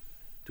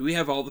 Do we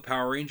have all the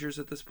Power Rangers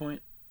at this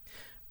point?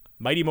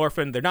 Mighty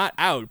Morphin, they're not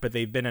out, but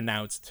they've been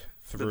announced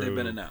through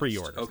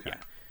pre-orders. Okay.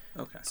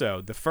 Yeah. Okay.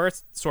 So the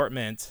first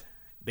assortment,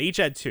 they each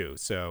had 2.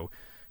 So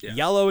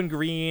yellow and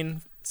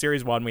green,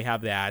 Series 1, we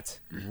have that.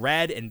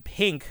 Red and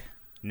pink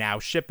now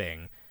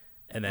shipping.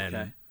 And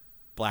then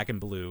black and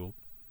blue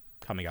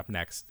coming up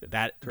next.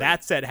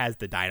 That set has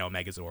the Dino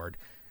Megazord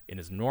in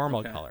his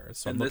normal colors.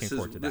 So I'm looking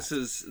forward to that.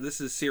 This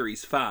is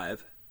Series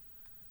 5.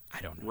 I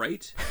don't know.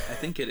 Right? I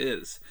think it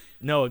is.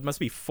 No, it must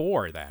be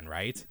 4 then,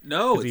 right?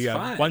 No, it's you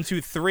 5. Have 1,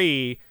 2,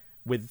 3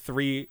 with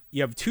 3.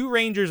 You have 2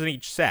 Rangers in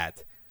each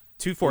set.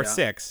 2, 4,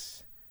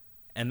 6,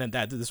 and then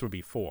this would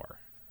be 4.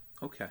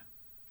 Okay.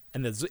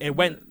 And it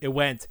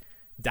went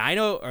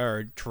Dino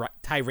or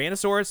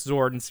Tyrannosaurus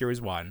Zord in Series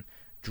 1,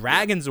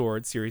 Dragon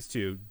Zord Series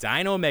 2,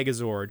 Dino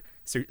Megazord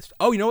Series.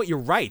 Oh, you know what? You're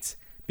right,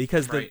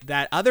 because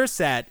that other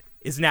set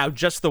is now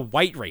just the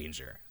White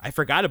Ranger. I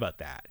forgot about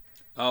that.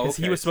 Oh, because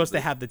he was supposed to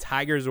have the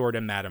Tiger Zord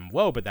and Madame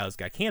Woe, but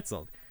got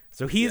canceled.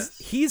 So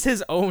he's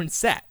his own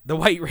set, the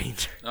White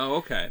Ranger. Oh,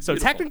 okay. So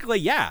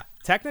technically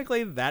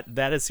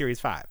that is Series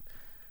 5.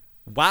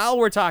 While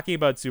we're talking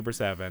about Super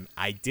 7,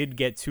 I did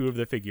get 2 of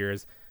the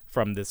figures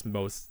from this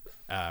most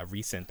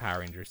recent Power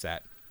Ranger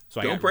set.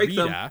 So Don't I got break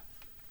Rita. them.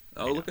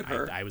 Oh, look at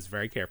her. I was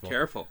very careful.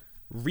 Careful.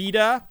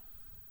 Rita.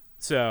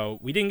 So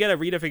we didn't get a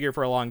Rita figure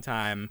for a long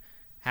time.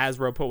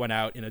 Hasbro put one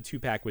out in a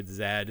 2-pack with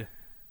Zed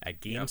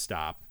at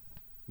GameStop,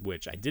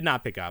 which I did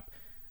not pick up,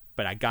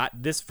 but I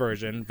got this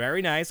version.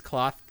 Very nice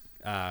cloth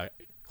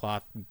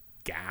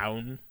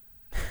gown,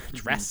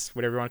 dress,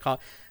 whatever you want to call it.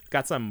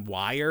 Got some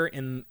wire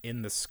in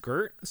the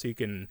skirt, so you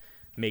can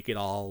make it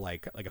all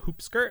like a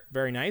hoop skirt.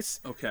 Very nice.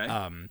 Okay.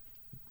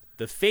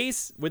 The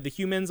face with the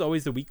humans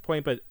always the weak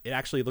point, but it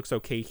actually looks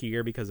okay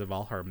here because of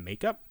all her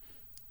makeup.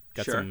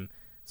 Got some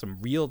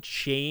real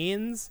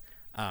chains.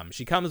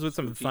 She comes with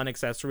some fun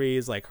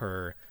accessories like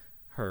her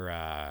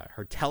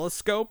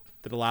telescope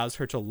that allows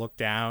her to look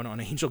down on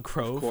Angel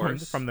Grove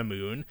from the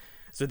moon.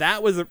 So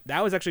that was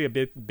actually a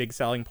big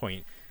selling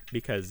point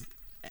because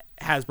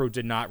Hasbro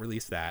did not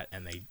release that,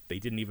 and they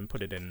didn't even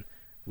put it in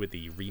with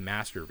the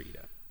remaster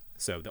Rita.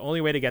 So the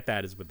only way to get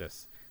that is with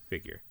this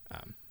figure.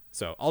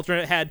 So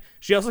alternate head.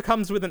 She also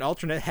comes with an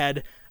alternate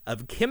head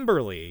of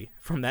Kimberly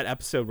from that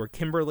episode where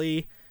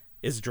Kimberly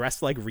is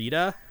dressed like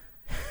Rita.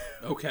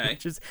 Okay.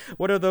 Which is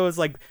one of those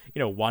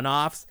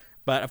one-offs.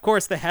 But of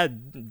course the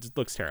head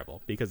looks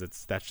terrible because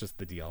that's just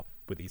the deal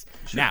with these.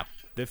 Sure. Now,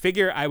 the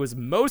figure I was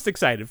most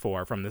excited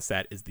for from the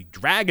set is the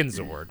Dragon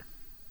Zord.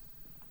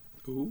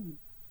 Ooh.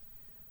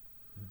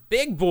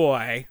 Big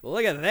boy.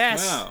 Look at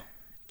this. Wow.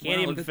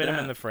 Can't even fit him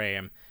in the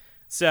frame.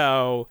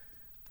 So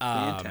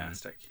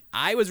fantastic.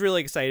 I was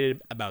really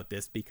excited about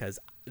this because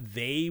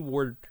they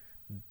were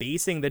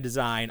basing the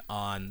design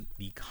on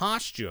the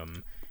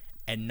costume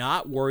and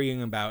not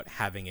worrying about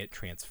having it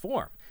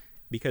transform.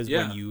 Because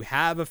when you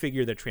have a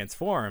figure that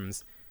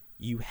transforms,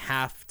 you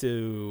have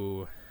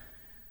to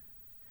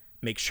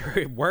make sure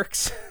it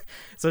works.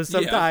 So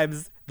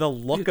sometimes the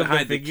look of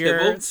the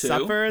figure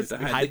suffers.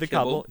 Hide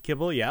the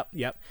kibble. Yep.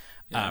 Yeah.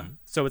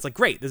 So it's like,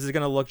 great, this is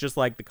going to look just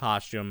like the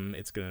costume.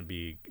 It's going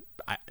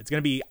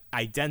to be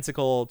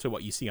identical to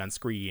what you see on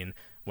screen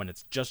when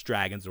it's just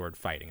Dragon Zord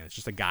fighting and it's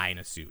just a guy in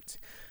a suit.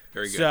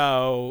 Very good.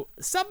 So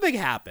something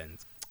happened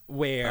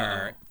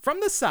where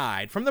from the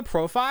side, from the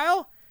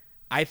profile,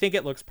 I think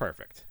it looks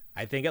perfect.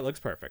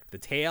 The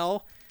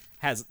tail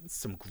has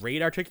some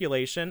great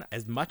articulation,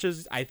 as much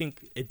as I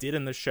think it did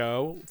in the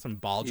show, some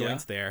ball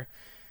joints there.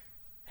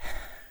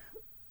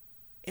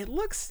 It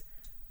looks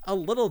a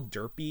little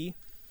derpy.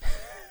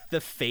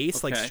 The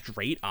face, like,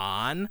 straight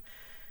on.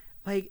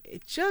 Like,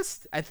 it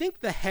just... I think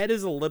the head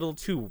is a little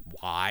too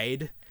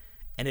wide,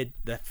 and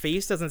the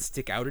face doesn't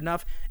stick out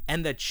enough,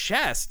 and the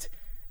chest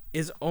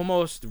is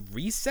almost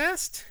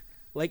recessed.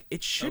 Like,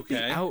 it should be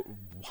out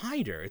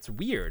wider. It's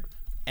weird.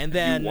 And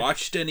then... You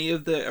watched any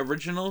of the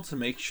original to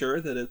make sure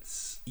that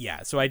it's...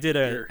 Yeah, so I did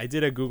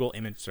a Google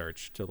image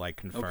search to, like,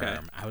 confirm. Okay.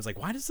 I was like,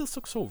 why does this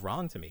look so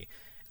wrong to me?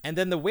 And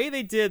then the way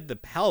they did the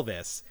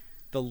pelvis...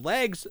 The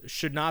legs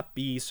should not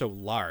be so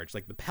large.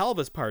 Like, the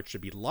pelvis part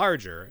should be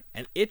larger,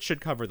 and it should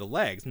cover the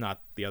legs,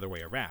 not the other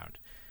way around.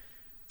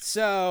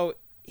 So,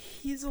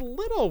 he's a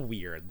little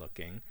weird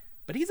looking,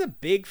 but he's a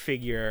big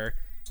figure.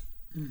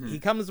 Mm-hmm. He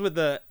comes with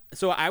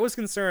So, I was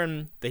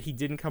concerned that he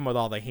didn't come with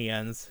all the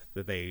hands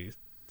that they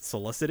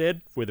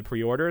solicited with the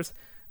pre-orders,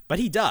 but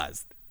he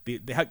does.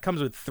 It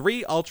comes with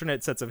 3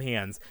 alternate sets of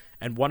hands,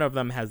 and one of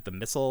them has the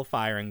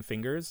missile-firing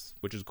fingers,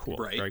 which is cool.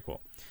 Right. Very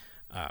cool.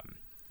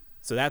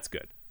 So, that's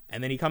good.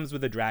 And then he comes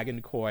with a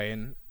dragon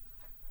coin.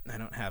 I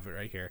don't have it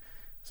right here.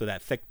 So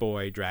that thick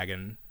boy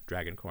dragon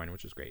coin,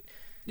 which is great.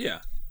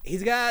 Yeah.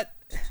 He's got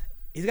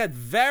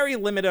very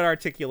limited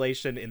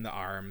articulation in the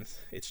arms.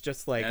 It's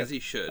just like as he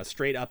should. A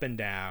straight up and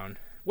down.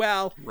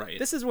 Well,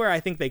 This is where I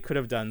think they could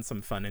have done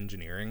some fun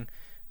engineering,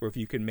 where if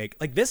you could make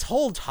like this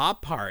whole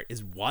top part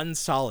is one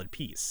solid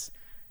piece.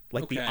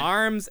 Like the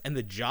arms and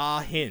the jaw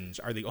hinge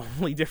are the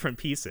only different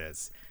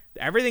pieces.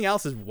 Everything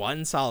else is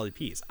one solid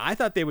piece. I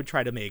thought they would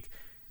try to make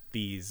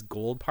these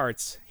gold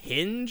parts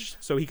hinge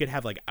so he could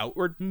have like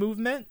outward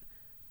movement,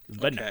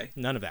 but no,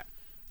 none of that.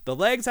 The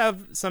legs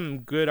have some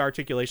good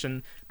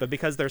articulation, but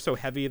because they're so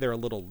heavy, they're a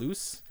little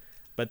loose.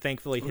 But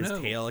thankfully his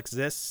tail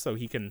exists, so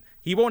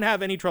he won't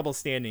have any trouble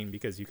standing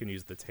because you can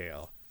use the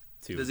tail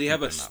to... Does he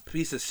have a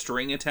piece of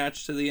string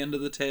attached to the end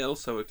of the tail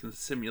so it can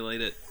simulate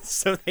it?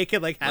 So they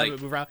can like have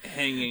it move around.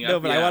 Hanging up. No,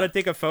 but I want to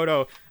take a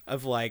photo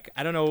of like,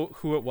 I don't know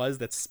who it was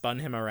that spun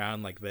him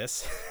around like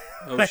this.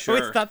 Oh, I sure.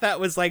 always thought that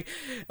was like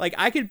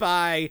I could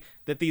buy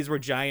that these were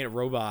giant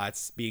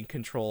robots being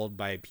controlled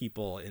by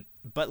people,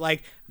 but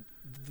like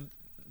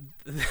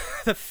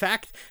the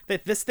fact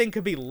that this thing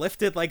could be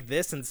lifted like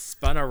this and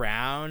spun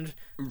around,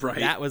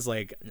 that was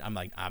like, I'm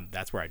like,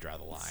 that's where I draw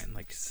the line.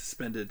 Like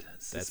suspended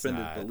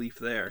belief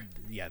there.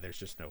 Yeah, there's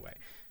just no way.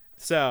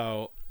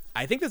 So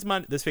I think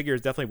this figure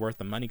is definitely worth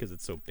the money because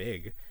it's so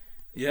big.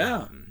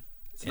 Yeah,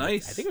 it's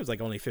nice. I think it was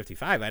like only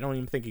 $55. I don't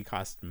even think it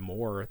cost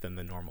more than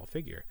the normal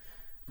figure.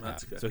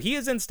 That's good. So he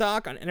is in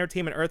stock on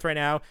Entertainment Earth right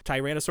now.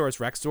 Tyrannosaurus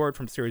Rex Sword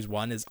from Series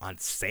 1 is on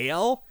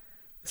sale.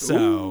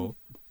 So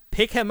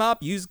pick him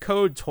up, use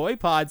code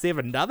TOYPOD, save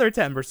another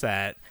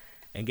 10%,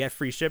 and get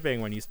free shipping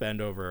when you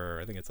spend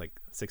over, I think it's like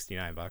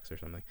 $69 or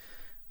something.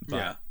 But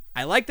yeah.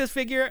 I like this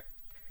figure.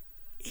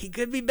 He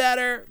could be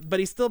better, but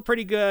he's still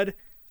pretty good.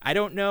 I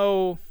don't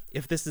know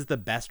if this is the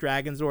best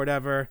Dragon Zord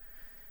ever,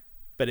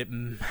 but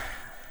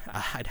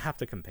I'd have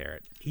to compare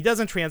it. He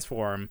doesn't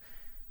transform.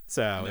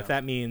 So if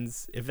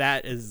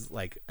that is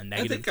like a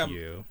negative to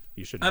you,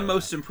 you should know I'm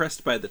most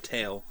impressed by the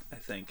tail, I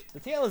think. The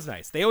tail is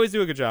nice. They always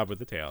do a good job with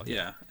the tail.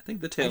 Yeah, I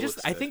think the tail looks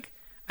good.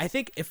 I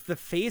think if the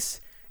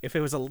face, if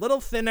it was a little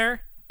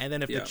thinner, and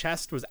then if the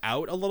chest was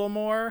out a little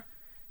more,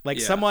 like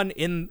someone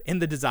in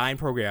the design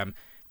program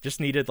just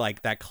needed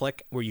like that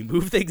click where you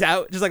move things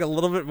out just like a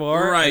little bit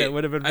more, right? And it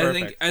would have been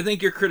perfect. I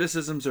think your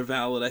criticisms are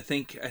valid. I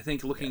think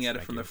looking at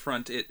it from the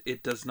front,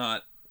 it does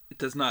not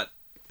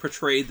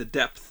portray the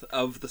depth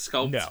of the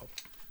sculpt. No,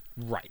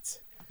 right.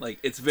 Like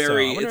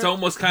it's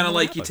almost kind of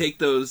like you take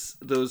those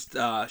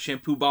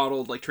shampoo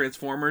bottled like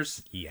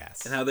Transformers,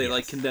 yes, and how they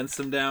like condense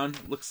them down.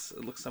 It looks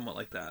somewhat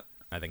like that.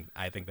 I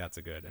think that's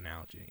a good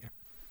analogy. Yeah.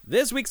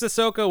 This week's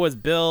Ahsoka was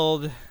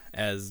billed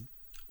as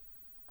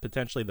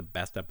potentially the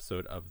best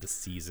episode of the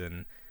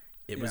season.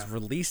 It was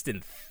released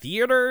in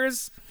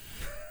theaters,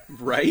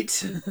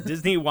 right?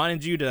 Disney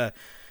wanted you to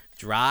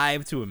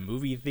drive to a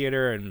movie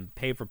theater and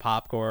pay for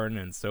popcorn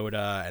and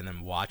soda and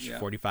then watch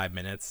 45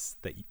 minutes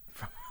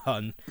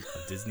on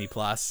Disney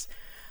Plus.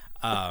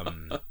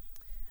 What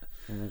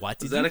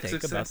did you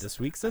think about this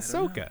week's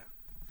Ahsoka?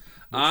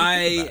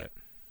 I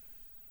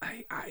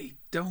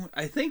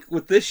think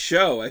with this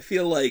show, I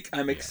feel like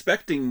I'm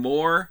expecting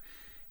more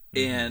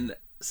and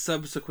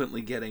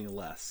subsequently getting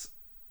less.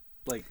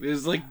 Like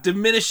there's like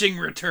diminishing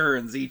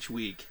returns each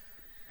week.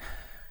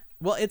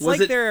 Well, it's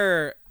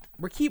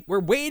we're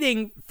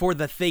waiting for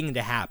the thing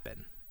to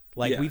happen.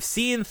 Like we've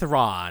seen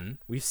Thrawn,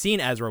 we've seen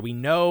Ezra, we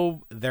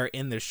know they're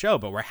in the show,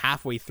 but we're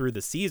halfway through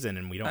the season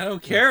and I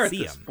don't care at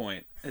this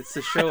point. It's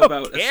a show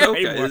about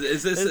Ahsoka.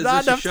 Is this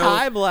not enough show?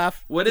 Time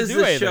left? What is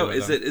this show?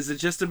 Is it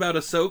just about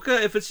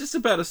Ahsoka? If it's just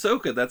about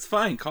Ahsoka, that's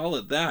fine. Call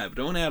it that.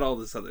 Don't add all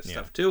this other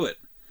stuff to it.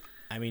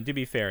 I mean, to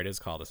be fair, it is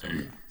called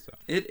Ahsoka. So.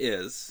 It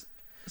is.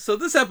 So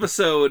this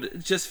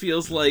episode just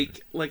feels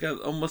like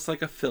almost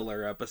like a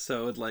filler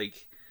episode.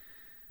 Like,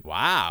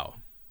 wow.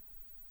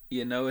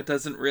 You know, it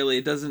doesn't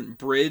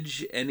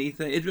bridge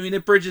anything.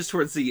 It bridges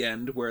towards the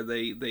end where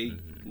they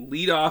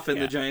lead off in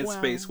the giant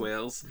space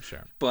whales.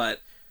 Sure.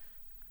 But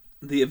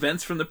the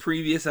events from the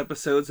previous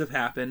episodes have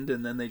happened,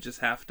 and then they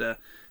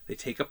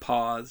take a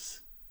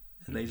pause,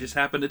 and they just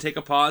happen to take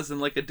a pause in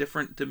like a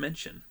different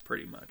dimension,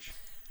 pretty much.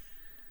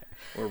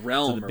 Or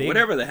realm, or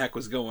whatever the heck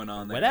was going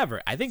on there.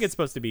 Whatever. I think it's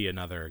supposed to be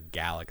another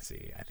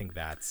galaxy. I think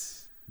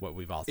that's what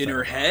we've all said. In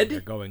her head? They're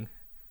going...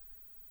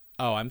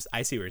 Oh,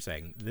 I see what you're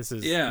saying. This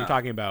is you're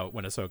talking about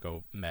when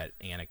Ahsoka met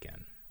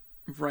Anakin,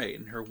 right?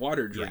 In her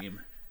water dream.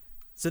 Yeah.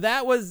 So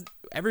that was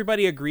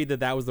everybody agreed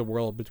that was the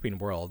world between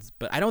worlds,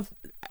 but I don't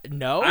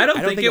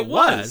think it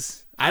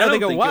was. I don't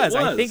think it was.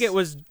 I think it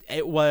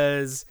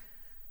was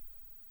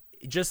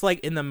just like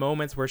in the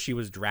moments where she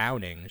was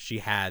drowning, she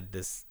had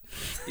this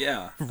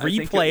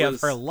replay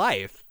of her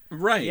life.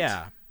 Right.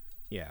 Yeah.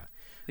 I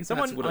think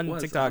someone on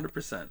TikTok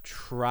 100%.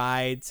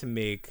 tried to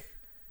make.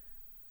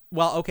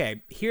 Well,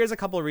 okay, here's a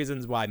couple of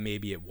reasons why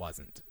maybe it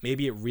wasn't.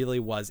 Maybe it really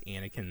was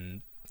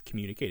Anakin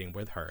communicating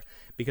with her.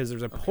 Because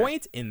there's a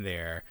point in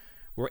there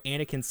where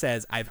Anakin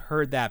says, I've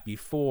heard that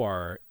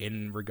before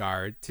in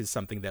regard to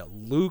something that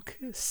Luke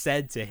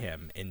said to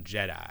him in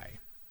Jedi.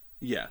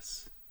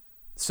 Yes.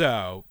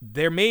 So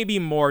there may be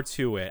more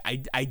to it.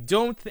 I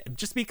don't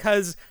just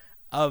because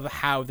of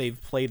how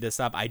they've played this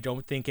up, I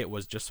don't think it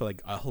was just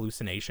like a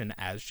hallucination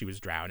as she was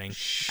drowning.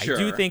 Sure. I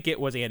do think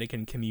it was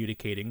Anakin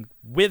communicating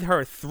with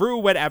her through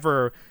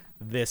whatever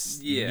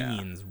this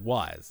means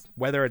was,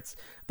 whether it's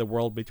the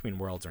world between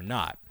worlds or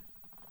not.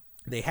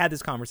 They had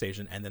this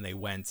conversation, and then they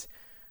went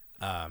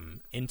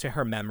into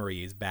her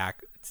memories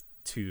back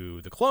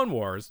to the Clone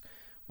Wars,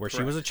 where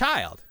she was a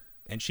child,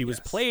 and she was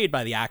played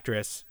by the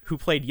actress who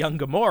played young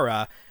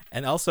Gamora,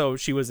 and also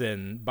she was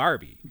in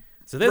Barbie.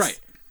 So this. Right.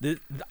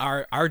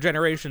 Our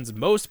generation's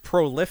most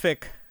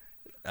prolific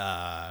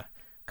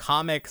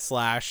comic /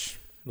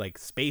 like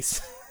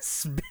space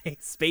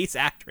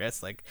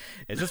actress. Like,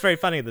 it's just very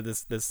funny that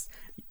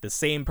the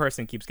same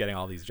person keeps getting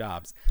all these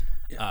jobs.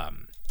 Yeah.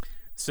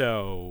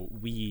 So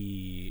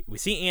we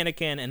see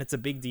Anakin, and it's a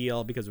big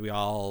deal because we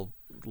all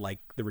like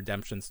the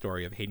redemption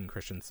story of Hayden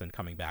Christensen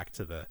coming back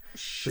to the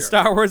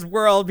Star Wars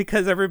world,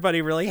 because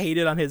everybody really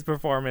hated on his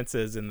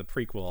performances in the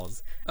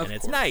prequels, and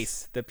it's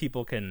nice that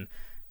people can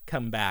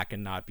come back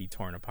and not be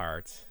torn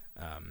apart.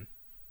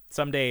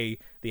 Someday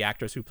the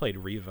actress who played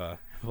Reva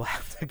will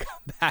have to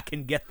come back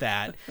and get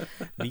that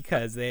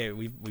because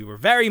we were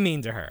very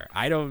mean to her.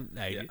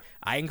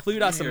 I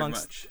include us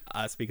amongst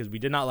us because we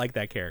did not like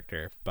that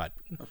character, but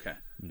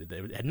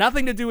it had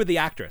nothing to do with the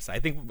actress. I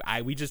think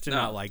we just did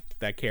not like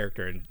that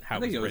character and how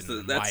it was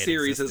written. That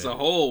series as a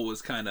whole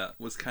was kind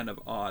of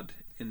odd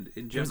in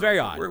general. It was very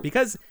odd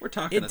because we're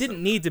talking it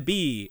didn't need to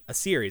be a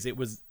series. It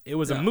was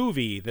a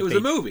movie that a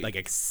movie. like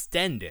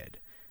extended.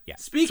 Yeah.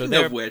 Speaking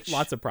of which,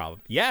 lots of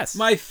problems. Yes.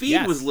 My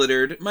feed was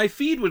littered. My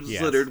feed was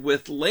littered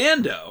with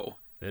Lando.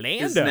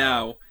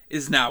 Lando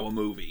is now a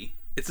movie.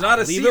 It's not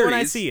a series. Believe it when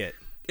I see it.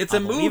 It's a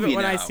movie believe it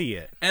when now. I see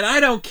it. And I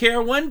don't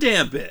care one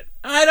damn bit.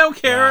 I don't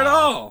care at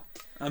all.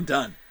 I'm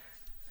done.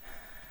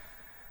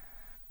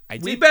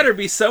 We better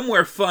be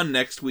somewhere fun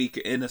next week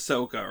in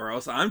Ahsoka, or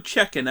else I'm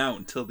checking out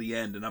until the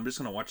end, and I'm just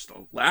going to watch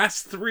the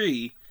last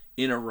 3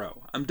 in a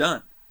row. I'm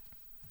done.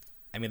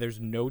 I mean, there's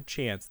no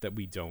chance that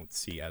we don't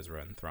see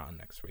Ezra and Thrawn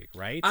next week,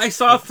 right? I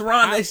saw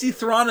Thrawn. I see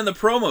Thrawn in the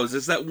promos.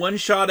 It's that one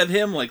shot of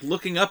him like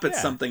looking up at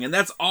something, and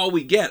that's all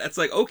we get. It's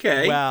like,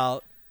 okay.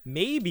 Well,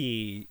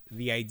 maybe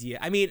the idea...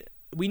 I mean,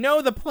 we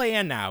know the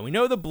plan now. We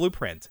know the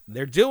blueprint.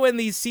 They're doing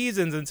these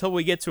seasons until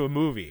we get to a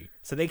movie.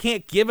 So they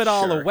can't give it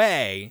all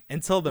away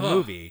until the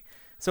movie.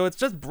 So it's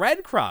just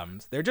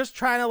breadcrumbs. They're just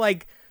trying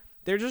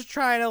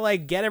to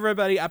get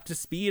everybody up to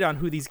speed on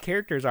who these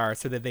characters are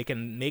so that they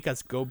can make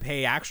us go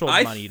pay actual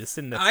money to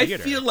sit in the theater. I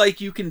feel like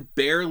you can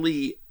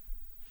barely...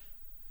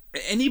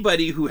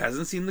 Anybody who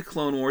hasn't seen the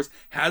Clone Wars,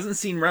 hasn't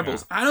seen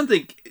Rebels, I don't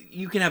think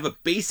you can have a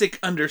basic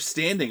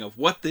understanding of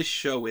what this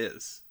show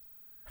is.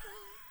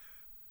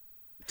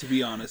 To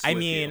be honest with you. I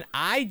mean,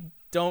 I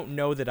don't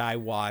know that I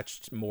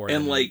watched more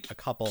than a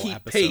couple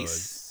episodes.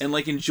 Pace and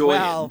enjoy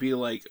it and be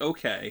like,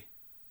 okay.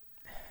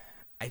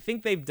 I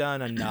think they've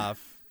done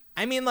enough.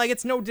 I mean,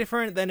 it's no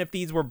different than if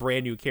these were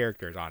brand new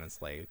characters,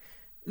 honestly.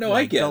 No,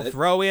 I get they'll it.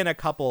 Throw in a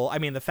couple. I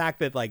mean, the fact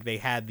that they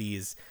had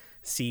these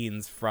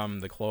scenes from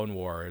the Clone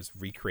Wars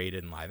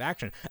recreated in live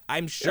action.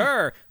 I'm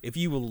sure if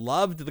you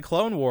loved the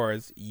Clone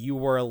Wars, you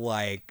were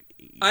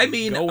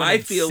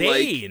I feel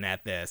insane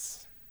at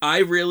this.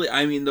 I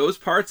mean, those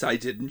parts I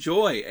did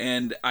enjoy,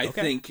 and I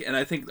think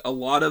a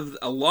lot of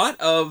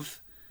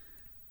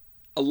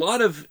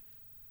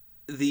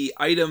the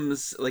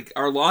items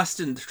are lost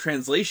in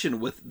translation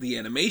with the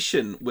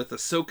animation with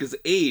Ahsoka's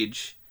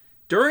age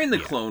during the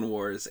Clone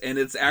Wars, and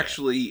it's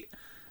actually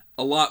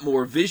a lot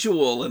more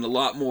visual and a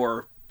lot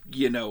more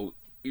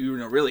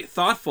really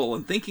thoughtful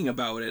and thinking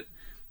about it,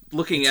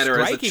 looking at her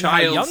as a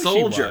child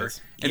soldier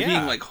and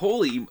being like,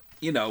 holy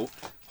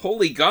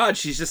God,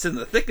 she's just in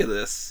the thick of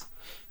this.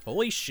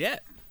 Holy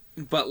shit.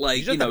 But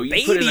you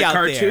put in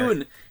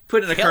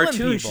a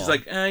cartoon, she's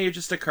like, you're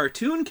just a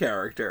cartoon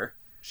character.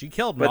 She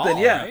killed them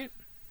all, right?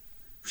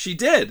 She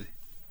did.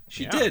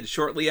 She did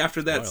shortly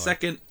after that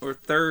second or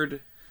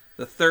third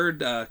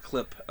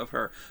clip of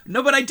her.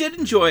 No, but I did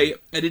enjoy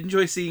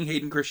seeing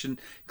Hayden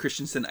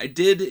Christensen. I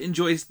did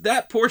enjoy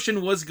that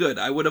portion was good.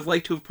 I would have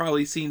liked to have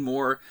probably seen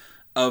more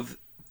of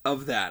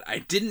that.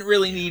 I didn't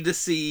really need to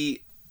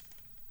see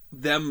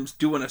them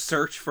doing a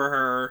search for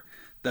her.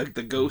 The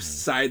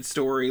ghost side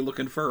story,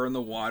 looking for her in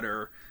the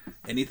water,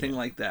 anything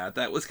like that.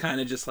 That was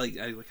kind of just like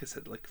I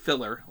said,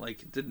 filler.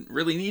 It didn't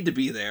really need to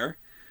be there.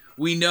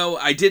 We know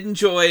I did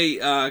enjoy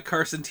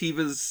Carson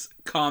Teva's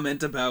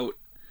comment about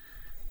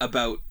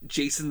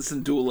Jason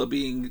Syndulla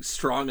being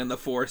strong in the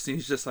Force, and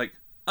he's just like,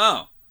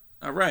 oh,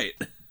 all right.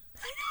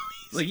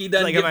 He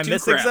doesn't give am I two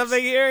missing craps.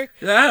 something here?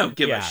 I don't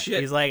give a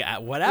shit. He's like,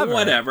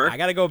 whatever. I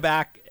gotta go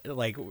back.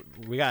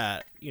 We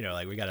got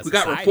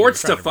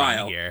reports to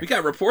file here. We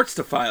got reports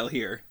to file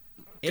here.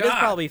 It is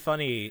probably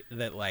funny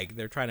that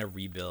they're trying to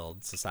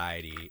rebuild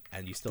society,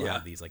 and you still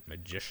have these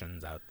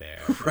magicians out there,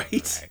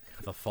 right?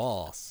 The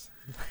False.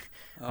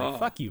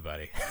 Fuck you,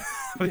 buddy.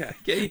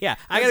 Yeah.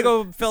 I gotta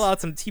go fill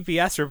out some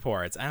TPS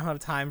reports. I don't have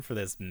time for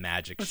this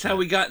magic. That's how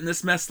we got in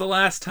this mess the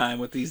last time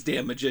with these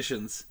damn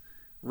magicians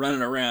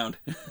running around.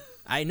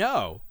 I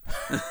know.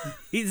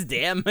 These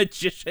damn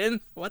magicians.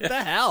 What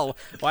the hell?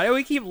 Why do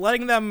we keep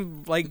letting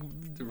them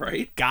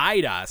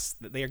guide us?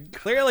 They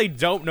clearly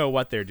don't know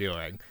what they're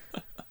doing.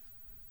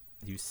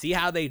 You see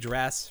how they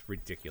dress?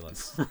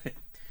 Ridiculous. Right.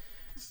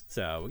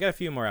 So we got a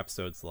few more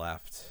episodes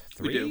left.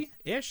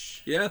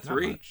 3-ish? Yeah,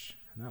 3.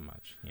 Not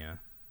much. Yeah.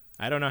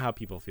 I don't know how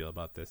people feel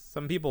about this.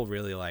 Some people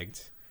really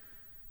liked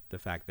the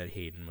fact that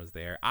Hayden was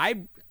there.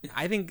 I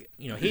think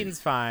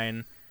Hayden's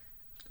fine.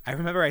 I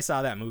remember I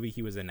saw that movie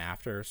he was in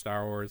after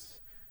Star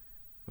Wars.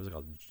 What was it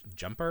called?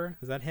 Jumper?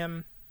 Is that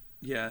him?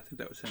 Yeah, I think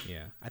that was him.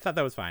 Yeah, I thought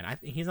that was fine.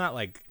 He's not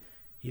like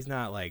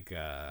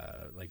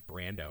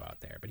Brando out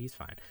there, but he's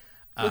fine.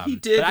 Well, he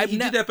did. He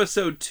did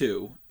episode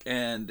 2,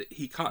 and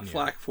he caught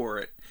flack for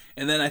it.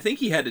 And then I think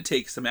he had to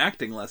take some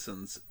acting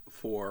lessons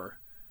for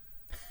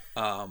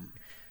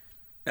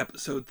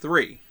episode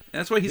 3. And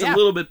that's why he's a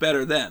little bit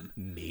better then.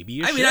 Maybe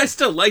you should. I mean, I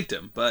still liked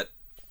him, but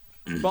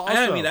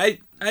also, I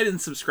didn't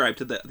subscribe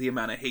to the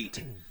amount of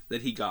hate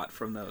that he got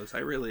from those.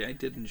 I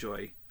did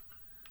enjoy.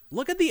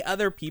 Look at the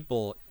other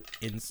people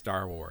in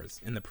Star Wars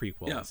in the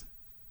prequels.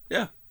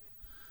 Yeah.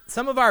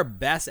 Some of our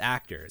best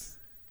actors,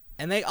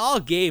 and they all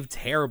gave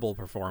terrible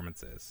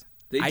performances.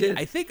 They did.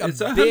 I think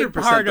it's a big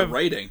part of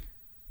writing.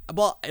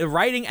 Well,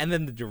 writing and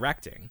then the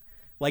directing.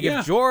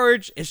 If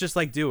George is just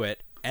do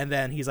it, and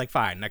then he's like,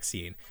 fine, next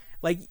scene.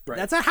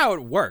 That's not how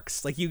it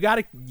works. You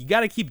gotta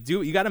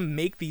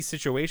make these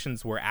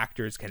situations where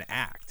actors can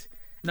act.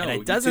 No,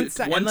 and it doesn't.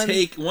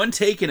 One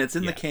take, and it's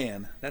in the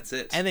can. That's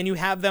it. And then you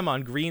have them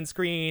on green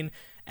screen,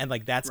 and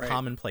like that's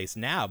commonplace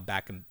now.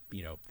 Back in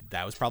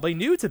that was probably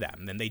new to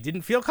them, and they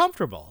didn't feel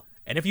comfortable.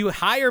 And if you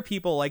hire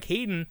people like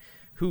Hayden,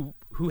 who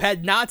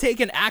had not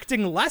taken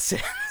acting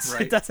lessons,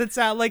 it doesn't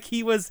sound like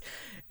he was,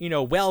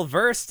 well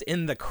versed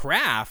in the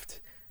craft,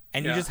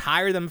 and you just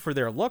hire them for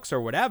their looks or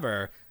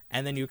whatever.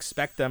 And then you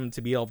expect them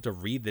to be able to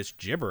read this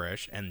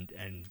gibberish and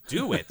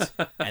do it,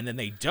 and then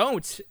they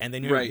don't, and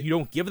then you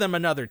don't give them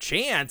another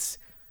chance.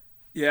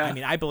 Yeah, I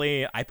mean, I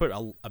put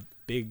a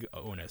big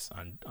onus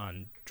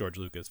on George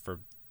Lucas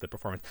for the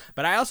performance,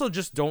 but I also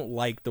just don't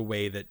like the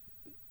way that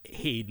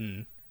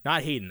I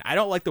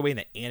don't like the way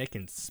that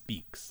Anakin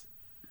speaks.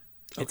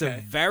 It's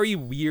a very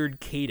weird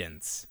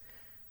cadence,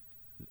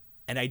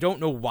 and I don't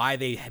know why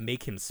they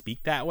make him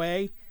speak that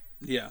way.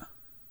 Yeah,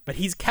 but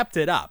he's kept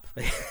it up.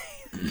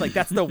 Like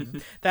that's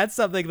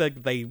something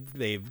that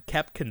they've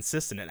kept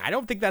consistent, and I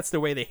don't think that's the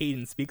way that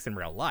Hayden speaks in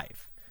real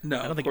life. No,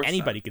 I don't think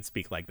anybody could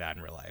speak like that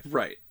in real life.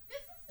 Right.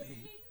 This is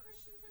Hayden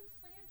Christensen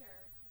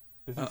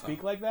slander. Does he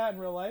speak like that in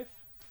real life?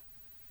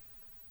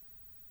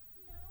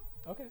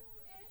 No. Okay.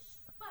 Ish,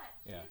 but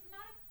he was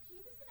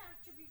an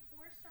actor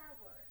before Star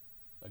Wars.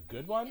 A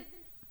good one? He is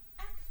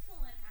an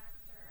excellent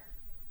actor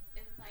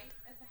in Life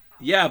as a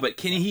House. Yeah, but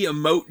can he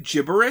emote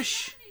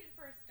gibberish?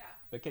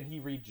 But can he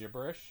read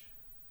gibberish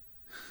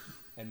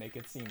and make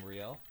it seem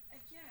real?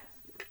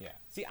 Yeah.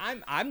 See,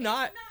 I'm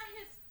not.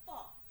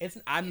 It's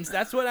not his fault.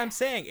 That's what I'm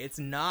saying. It's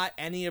not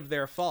any of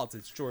their faults.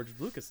 It's George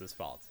Lucas's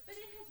fault. But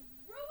it has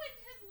ruined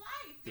his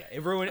life. Yeah,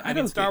 it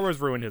ruined. Star Wars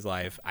ruined his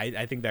life.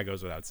 I think that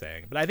goes without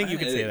saying. But I think you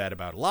can say that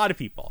about a lot of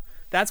people.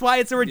 That's why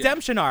it's a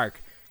redemption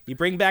arc. You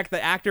bring back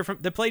the actor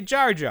that played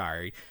Jar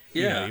Jar.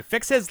 You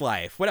fix his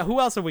life. Who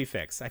else have we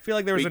fixed? I feel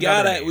like there was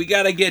another name. We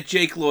gotta get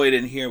Jake Lloyd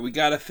in here. We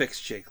gotta fix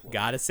Jake Lloyd.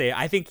 Gotta say,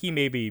 I think he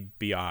may be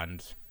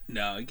beyond.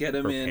 No, get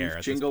him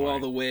in Jingle All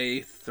the Way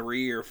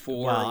 3 or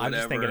 4 well, or whatever. I'm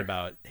just thinking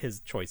about his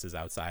choices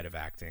outside of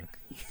acting.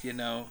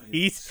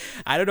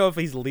 I don't know if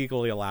he's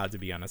legally allowed to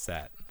be on a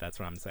set. That's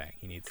what I'm saying.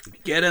 He needs to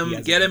get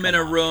him in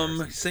a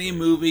room. Same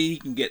movie. You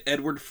can get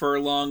Edward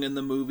Furlong in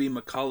the movie,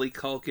 Macaulay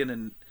Culkin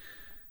and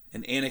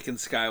Anakin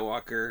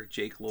Skywalker,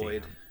 Jake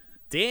Lloyd.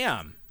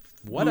 Damn.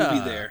 What movie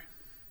there.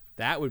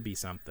 That would be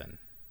something.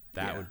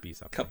 That would be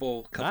something.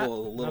 Couple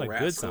little not a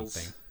rascals. Good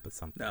something, but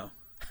something. No.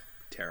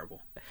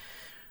 Terrible.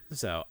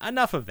 So,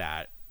 enough of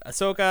that.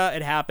 Ahsoka,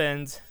 it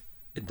happened.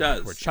 It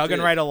does. We're chugging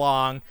right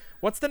along.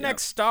 What's the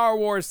next Star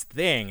Wars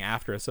thing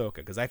after Ahsoka?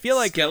 Because I feel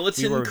like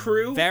Skeleton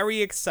Crew?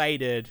 Very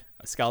excited.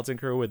 A Skeleton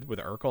Crew with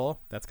Urkel.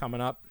 That's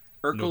coming up.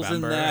 Urkel's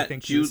November, in that. I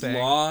think Jude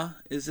Law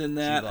is in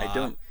that.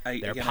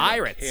 They're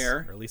pirates. I don't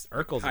care. Or at least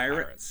Urkel's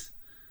pirates.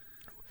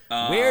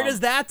 Where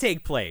does that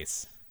take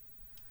place?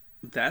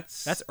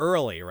 That's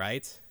early,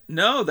 right?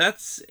 No,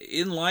 that's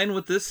in line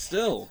with this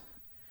still.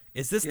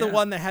 Is this the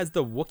one that has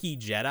the Wookiee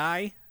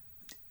Jedi?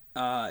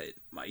 It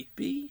might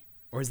be.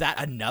 Or is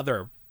that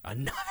another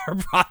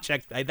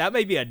project? That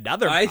may be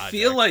another project. I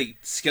feel like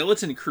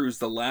Skeleton Crew's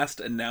the last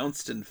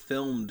announced and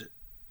filmed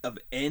of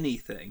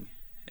anything.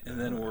 And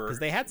then because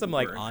they had some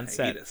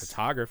on-set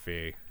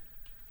photography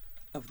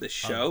of the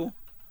show.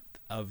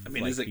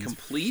 Is it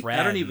complete? Friends.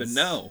 I don't even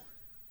know.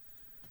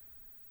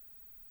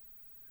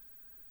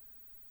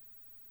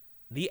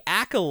 The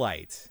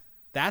Acolyte.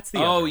 That's the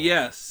other one.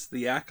 Yes,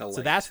 the Acolyte.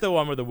 So that's the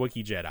one with the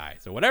Wookiee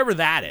Jedi. So whatever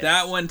that is.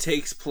 That one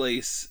takes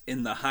place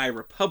in the High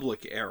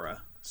Republic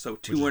era. So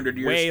 200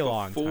 years way before.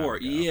 Long time ago.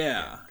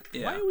 Yeah.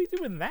 Why are we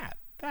doing that?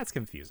 That's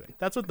confusing.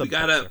 That's what we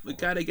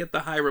gotta get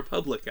the High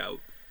Republic out.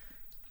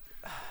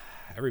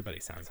 Everybody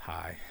sounds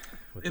high.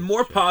 In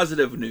more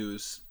positive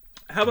news,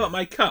 how about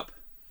my cup?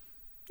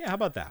 Yeah, how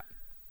about that?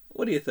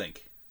 What do you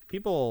think?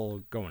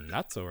 People going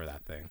nuts over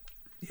that thing.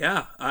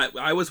 Yeah,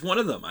 I was one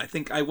of them. I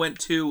think I went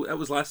to, that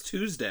was last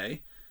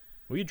Tuesday.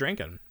 What are you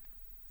drinking?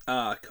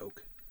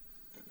 Coke.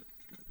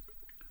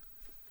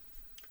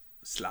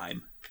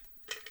 Slime.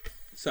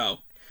 So.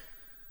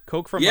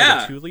 Coke from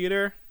like a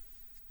 2-liter?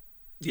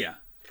 Yeah.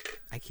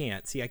 I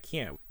can't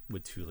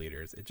with 2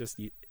 liters. It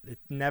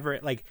never,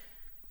 like,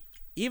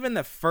 even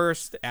the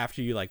first,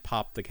 after you like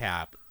pop the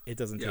cap, it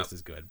doesn't taste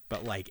as good.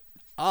 But like,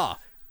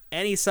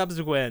 any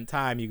subsequent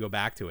time you go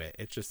back to it,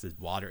 it's just as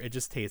water. It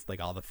just tastes like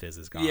all the fizz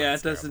is gone. Yeah,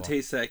 it doesn't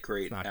taste that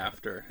great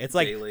after. It's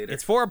like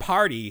it's for a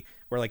party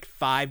where like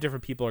 5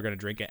 different people are gonna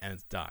drink it and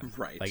it's done.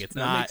 Right. Like it's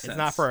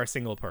not for a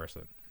single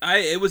person.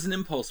 It was an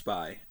impulse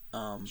buy.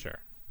 Sure.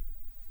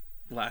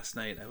 Last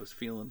night I was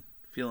feeling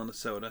a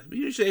soda.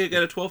 Usually I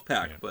get a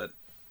 12-pack, but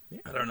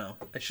I don't know.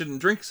 I shouldn't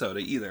drink soda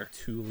either.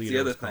 2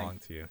 liters calling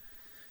to you.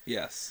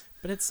 Yes.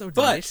 But it's so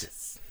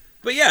delicious.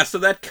 But yeah, so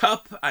that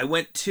cup, I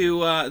went to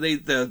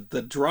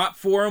the drop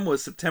for him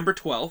was September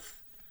 12th.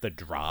 The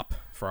drop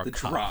for our cup.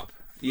 The drop.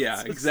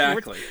 Yeah,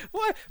 exactly.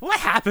 What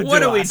happened to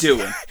us? What are we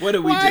doing? What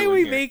are we doing? Why are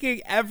we here?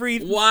 making every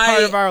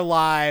part of our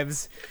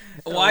lives?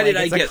 Why did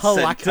I get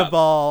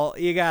collectible?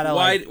 You gotta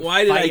why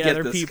did I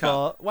get this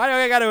people. Cup? Why do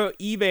I gotta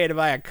eBay to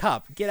buy a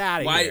cup? Get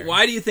out of here.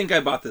 Why do you think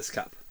I bought this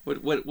cup?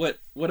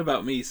 What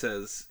about me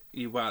says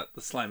you bought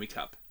the slimy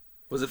cup?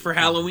 Was it for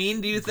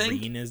Halloween, do you think?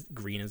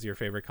 Green is your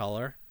favorite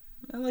color?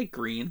 I like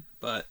green,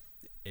 but...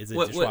 Is it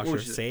dishwasher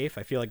safe?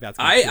 I feel like that's...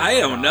 I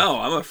don't know.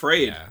 I'm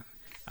afraid. Yeah.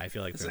 I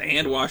feel like... It's a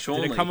hand wash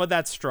only. Did it come with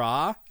that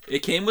straw? It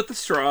came with the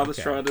straw. The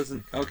straw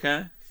doesn't...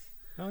 Okay.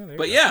 Oh,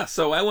 but yeah,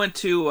 so I went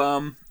to...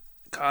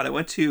 I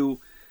went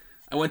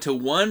to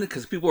one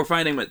because people were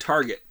finding them at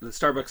Target, the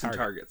Starbucks and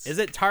Targets. Is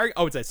it Target?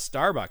 Oh, it's a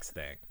Starbucks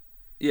thing.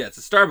 Yeah, it's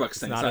a Starbucks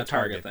thing. It's not a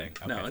Target thing.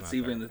 Okay, no, it's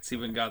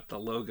even got the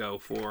logo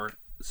for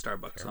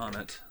Starbucks on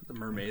it, the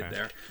mermaid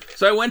there. Okay.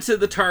 So I went to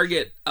the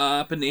Target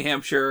up in New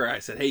Hampshire. I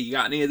said, "Hey, you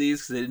got any of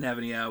these?" Because they didn't have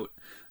any out.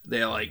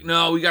 They're like,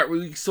 "No,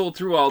 we sold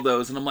through all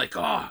those." And I'm like,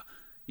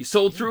 you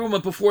sold through them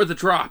before the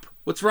drop.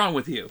 What's wrong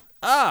with you?"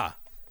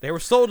 They were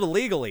sold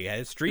illegally at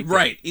a street.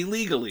 Right,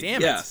 illegally.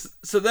 Damn yes. It.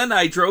 So then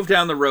I drove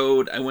down the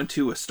road. I went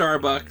to a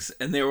Starbucks,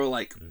 and they were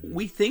like,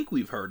 "We think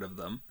we've heard of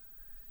them."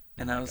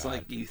 And I was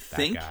like, "You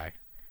think?" Guy.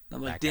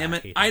 I'm like, "Damn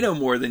it, I know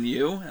more than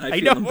you." And I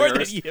know feel more than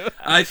embarrassed. you.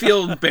 I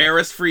feel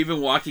embarrassed for even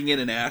walking in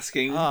and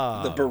asking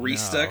the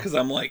barista because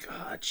I'm like,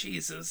 "Oh,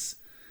 Jesus."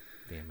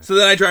 Damn it. So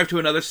then I drive to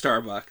another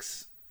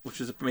Starbucks,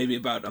 which is maybe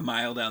about a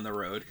mile down the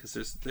road because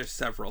there's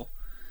several.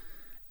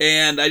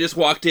 And I just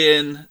walked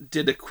in,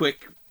 did a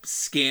quick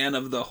scan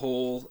of the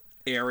whole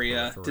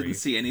area, didn't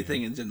see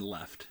anything, and then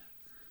left.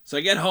 So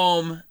I get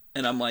home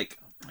and I'm like,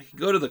 I can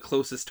go to the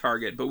closest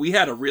Target, but we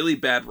had a really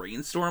bad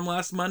rainstorm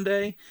last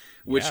Monday,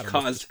 which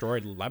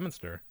destroyed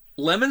Leominster.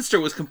 Leominster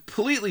was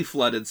completely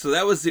flooded, so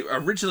that was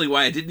originally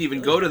why I didn't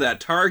even go to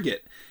that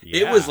Target.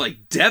 Yeah. It was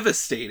like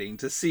devastating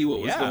to see what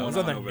was going on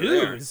over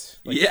news.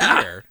 there.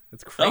 Yeah, here.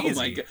 It's crazy. Oh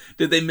my God,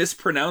 did they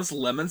mispronounce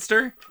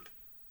Leominster?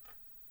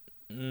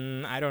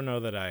 I don't know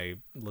that I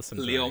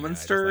listened to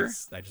Leominster?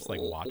 I just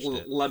watched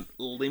it.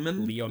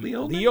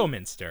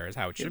 Leominster is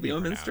how it should be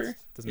pronounced.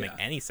 Doesn't make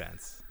any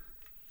sense.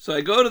 So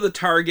I go to the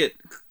Target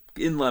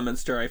in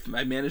Leominster.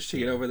 I managed to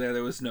get over there.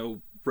 There was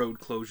no road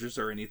closures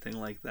or anything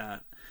like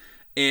that.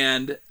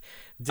 And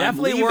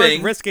definitely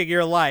worth risking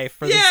your life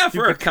for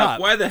for a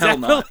cup. Why the hell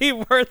not?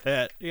 Definitely worth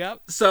it.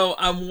 Yep. So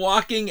I'm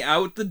walking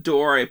out the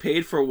door. I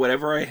paid for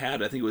whatever I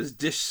had. I think it was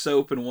dish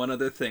soap and one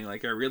other thing.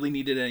 Like I really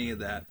needed any of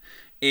that.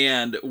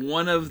 And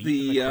one of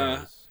the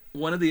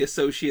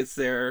associates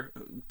there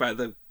by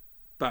the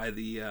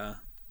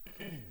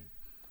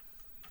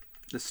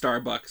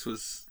Starbucks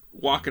was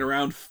walking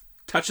around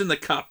touching the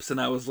cups, and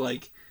I was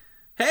like,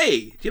 "Hey,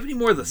 do you have any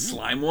more of the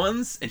slime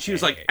ones?" And she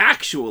was like,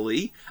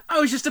 "Actually,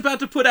 I was just about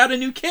to put out a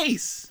new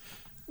case."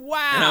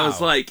 Wow. And I was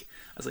like,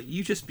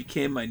 "You just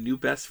became my new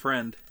best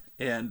friend."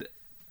 And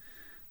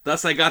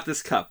thus I got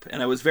this cup,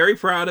 and I was very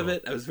proud of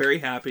it. I was very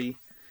happy.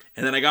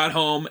 And then I got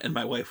home, and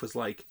my wife was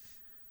like,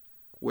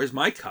 "Where's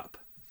my cup?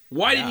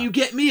 Why didn't you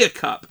get me a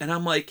cup?" And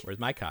I'm like, "Where's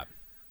my cup?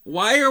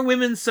 Why are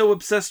women so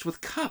obsessed with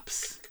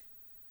cups?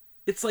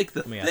 It's like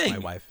the thing." Let me ask my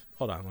wife.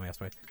 Hold on, let me ask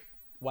my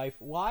wife.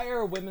 Why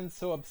are women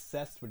so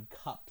obsessed with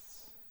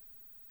cups?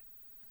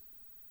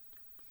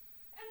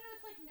 I don't know,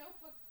 it's like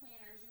notebook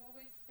planners. You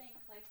always think,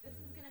 like, this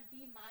is going to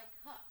be my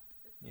cup.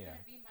 This is going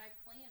to be my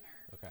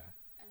planner. Okay.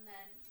 And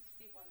then you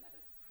see one that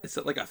is pretty. Is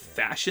it like a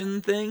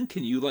fashion thing?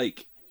 Can you,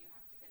 like... And you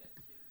have to get it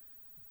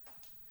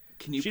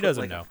too. Can you she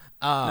doesn't know.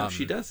 No,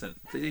 she doesn't.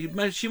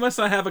 She must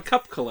not have a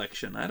cup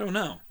collection. I don't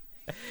know.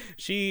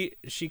 She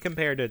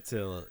compared it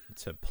to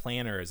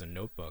planners and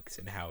notebooks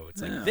and how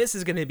it's like, this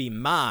is going to be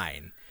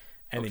mine.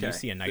 And then you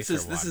see a nicer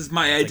one. This is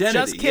my identity.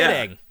 Like, just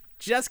kidding.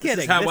 Just kidding.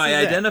 This is how I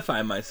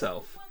identify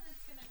myself.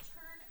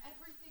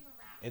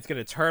 It's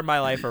going to turn my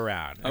life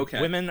around. Okay.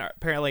 Women,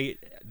 apparently,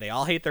 they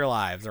all hate their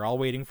lives. They're all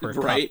waiting for a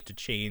cup to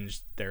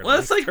change their life. Well,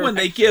 it's like when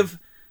they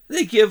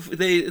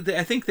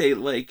I think they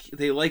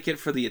like it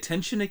for the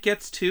attention it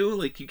gets too.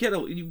 Like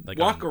you like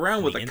walk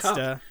around with a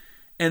cup.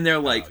 And they're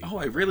like, "Oh,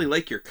 I really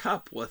like your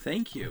cup." Well,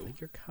 thank you. I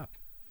like your cup.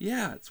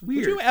 Yeah, it's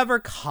weird. Would you ever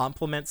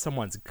compliment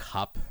someone's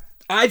cup?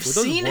 I've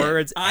seen those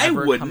words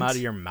ever come out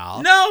of your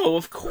mouth? No,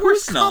 of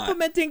course Who's not.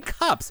 Complimenting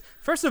cups.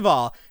 First of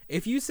all,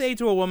 if you say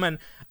to a woman,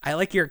 "I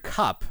like your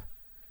cup,"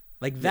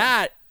 like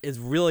that is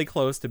really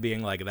close to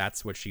being like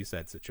that's what she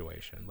said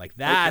situation. Like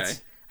that. Okay.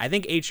 I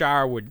think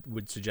HR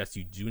would suggest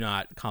you do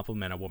not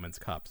compliment a woman's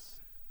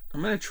cups.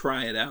 I'm gonna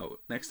try it out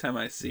next time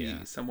I see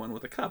someone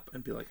with a cup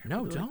and be like,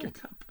 "No, really don't like your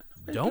cup."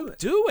 Don't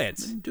do it.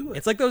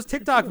 It's like those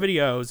TikTok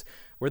videos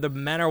where the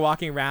men are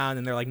walking around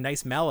and they're like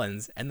nice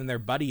melons, and then their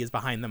buddy is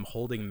behind them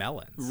holding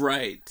melons.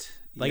 Right.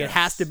 Like it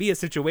has to be a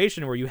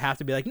situation where you have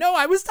to be like, "No,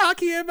 I was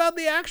talking about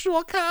the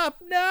actual cup.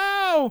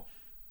 No."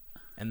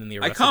 And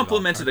then I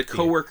complimented a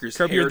coworker's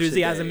hair Curb Your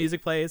Enthusiasm today,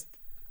 music plays,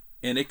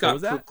 and it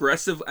got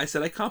progressive. I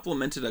said I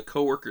complimented a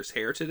coworker's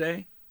hair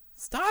today.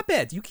 Stop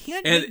it! You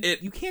can't. And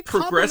you can't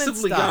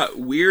progressively got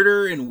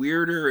weirder and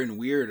weirder and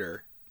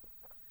weirder.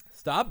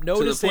 Stop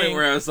noticing. To the point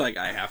where I was like,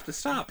 I have to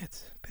stop.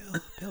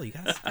 Bill, you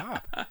gotta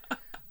stop.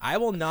 I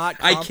will not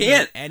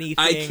compliment anything.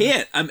 I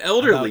can't. I'm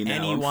elderly now.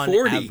 Anyone I'm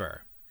 40.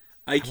 Ever.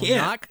 I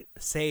can't. Not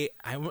say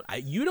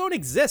you don't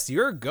exist.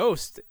 You're a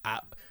ghost.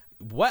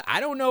 What? I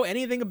don't know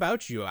anything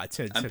about you. I'm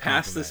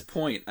past this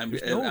point. I'm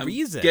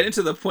reason. Getting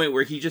to the point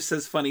where he just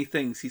says funny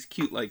things. He's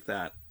cute like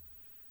that.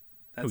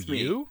 That's me.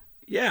 You?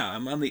 Yeah,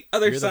 I'm on the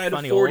other You're side the of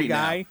funny 40 old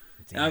guy.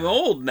 now. I'm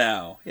old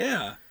now.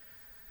 Yeah.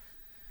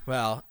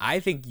 Well,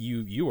 I think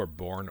you were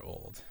born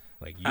old.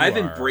 Like I've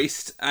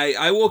embraced.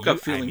 I woke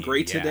up feeling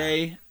great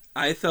today.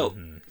 I felt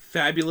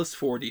fabulous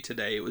 40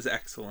 today. It was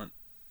excellent.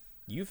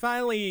 You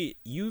finally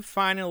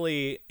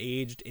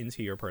aged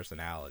into your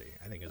personality,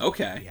 I think is what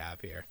we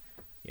have here.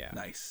 Yeah.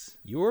 Nice.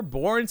 You were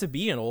born to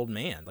be an old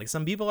man. Like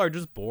some people are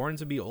just born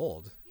to be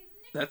old.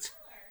 That's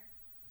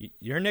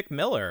You're Nick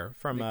Miller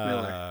from New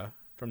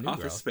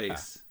Office Girl.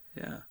 Space.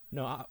 Yeah.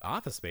 No,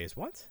 Office Space.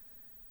 What?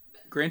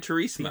 Gran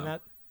Turismo. Seen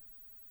that?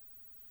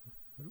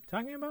 What are we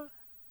talking about?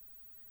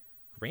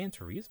 Gran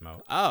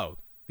Turismo. Oh,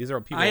 these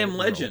are people. I Am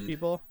Legend.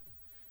 People.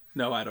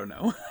 No, I don't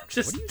know. I'm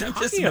just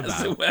messing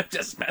with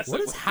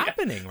What is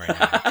happening right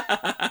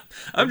now?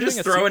 I'm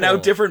just throwing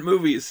out different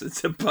movies.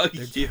 It's a bug.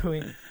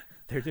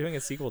 They're doing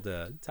a sequel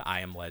to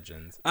I Am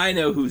Legend. I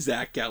know who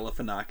Zach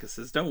Galifianakis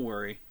is. Don't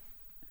worry.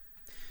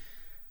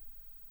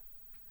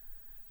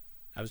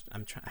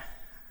 I'm trying.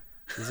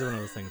 This is one of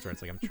those things where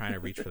it's like I'm trying to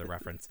reach for the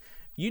reference.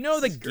 You know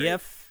the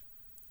GIF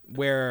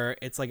where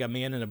it's like a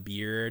man in a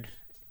beard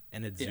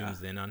and it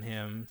zooms in on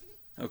him.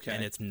 Okay.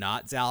 And it's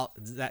not Zach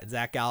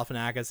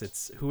Galifianakis.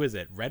 It's who is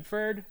it?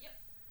 Redford. Yep.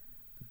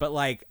 But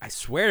like I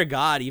swear to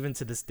God, even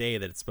to this day,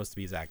 that it's supposed to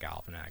be Zach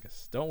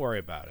Galifianakis. Don't worry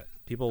about it.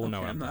 People will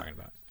know what I'm talking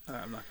about.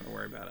 I'm not going to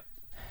worry about it.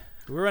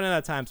 We're running out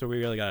of time, so we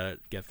really got to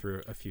get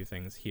through a few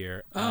things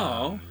here.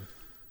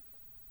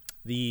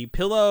 The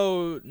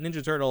Pillow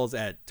Ninja Turtles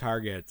at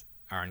Target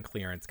are on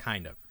clearance,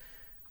 kind of.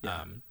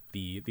 Yeah.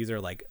 These are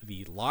like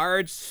the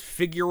large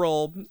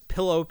figural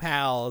pillow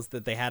pals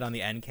that they had on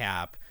the end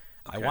cap.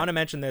 Okay. I want to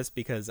mention this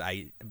because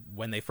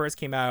when they first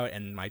came out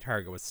and my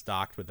Target was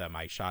stocked with them,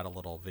 I shot a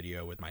little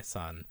video with my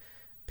son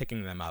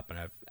picking them up, and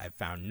I've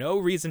found no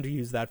reason to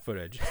use that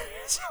footage.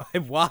 So I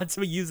want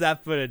to use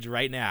that footage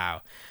right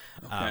now.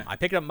 Okay. I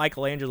picked up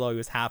Michelangelo. He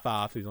was half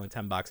off. He was only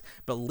 $10.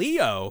 But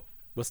Leo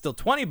was still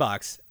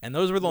 $20, and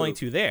those were the only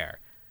two there.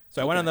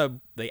 So I went on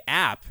the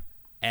app,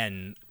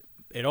 and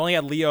it only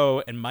had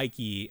Leo and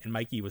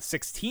Mikey was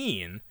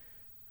 16,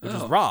 which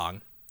is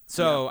wrong.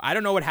 So I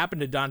don't know what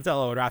happened to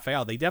Donatello and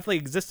Raphael. They definitely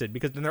existed,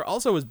 because then there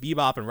also was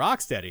Bebop and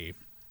Rocksteady.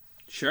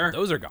 Sure.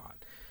 Those are gone.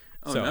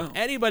 So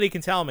anybody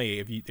can tell me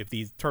if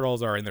these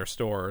turtles are in their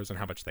stores and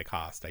how much they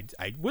cost.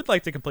 I would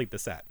like to complete the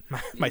set.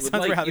 My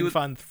sons were having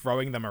fun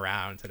throwing them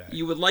around today.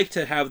 You would like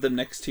to have them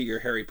next to your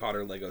Harry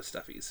Potter Lego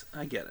stuffies.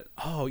 I get it.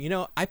 Oh,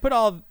 I put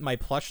all my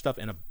plush stuff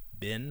in a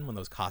bin, one of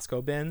those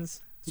Costco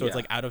bins. So it's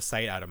like out of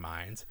sight, out of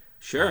mind.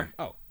 Sure.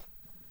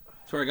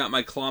 That's where I got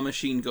my Claw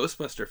Machine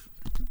Ghostbuster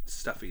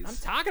stuffies. I'm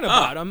talking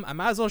about them. I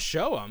might as well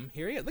show them.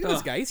 Here he is. Look at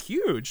this guy. He's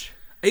huge.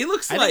 He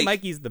looks I think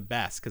Mikey's the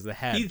best because the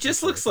head. He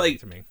just looks like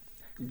to me.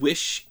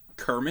 Wish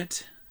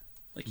Kermit.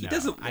 Like he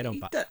doesn't. I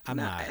don't. I'm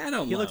not. I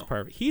don't. He looks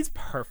perfect. He's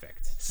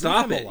perfect.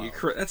 Stop it!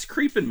 That's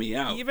creeping me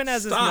out. Even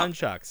as his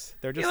nunchucks,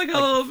 they're just like a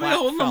little bit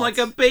holding him like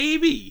a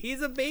baby.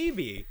 He's a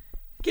baby.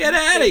 Get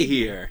out of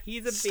here!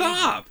 He's a baby.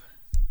 Stop.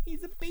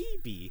 He's a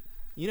baby.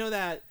 You know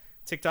that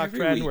TikTok Every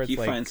trend week where it's you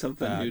like find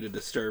something new to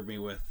disturb me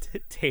with.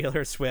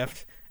 Taylor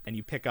Swift, and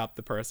you pick up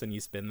the person, you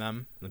spin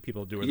them, and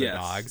people do it with their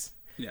dogs.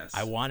 Yes.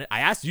 I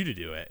asked you to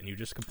do it, and you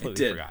just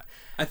completely forgot.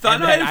 I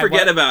thought I'd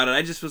forget about it.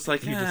 I just was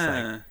like,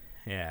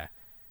 yeah.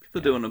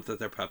 People doing them with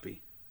their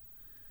puppy.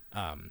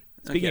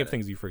 Speaking of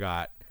things you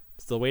forgot,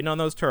 still waiting on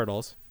those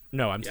turtles.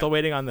 No, I'm still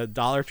waiting on the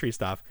Dollar Tree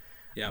stuff.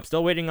 Yeah. I'm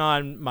still waiting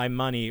on my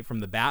money from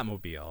the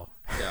Batmobile.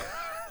 Yeah.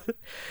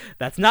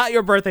 That's not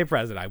your birthday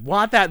present. I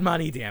want that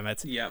money, damn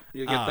it. Yep.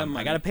 You get that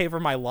money. I got to pay for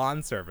my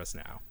lawn service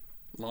now.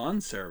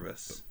 Lawn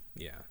service?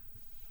 Yeah.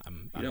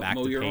 I'm back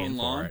to paying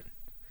for it.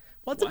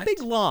 Well, it's a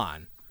big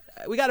lawn.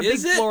 We got a big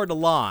Florida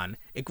lawn.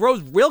 It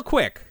grows real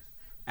quick.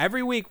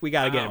 Every week we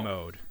got to get it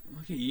mowed.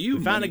 Look at you.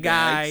 We found a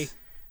guy.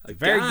 A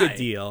very good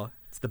deal.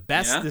 It's the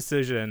best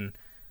decision.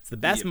 It's the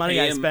best money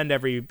I spend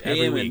every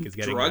week is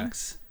getting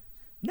drugs.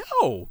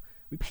 No.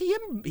 We pay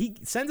him. He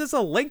sends us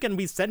a link, and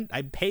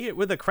I pay it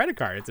with a credit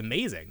card. It's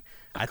amazing.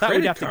 I thought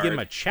we'd have to give him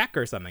a check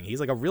or something. He's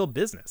like a real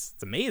business.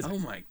 It's amazing. Oh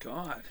my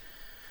God.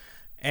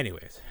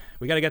 Anyways,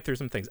 we got to get through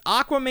some things.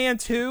 Aquaman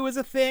 2 is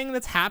a thing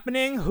that's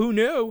happening. Who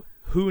knew?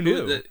 Who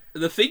knew?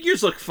 The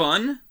figures look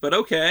fun, but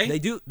okay. They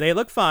do. They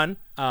look fun.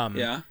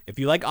 Yeah. If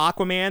you like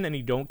Aquaman and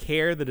you don't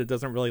care that it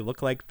doesn't really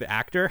look like the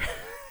actor.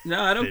 No,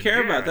 I don't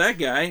care about that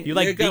guy. You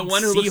like got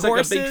one who looks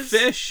like a big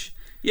fish.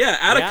 Yeah,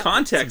 out of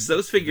context,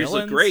 those figures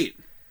look great.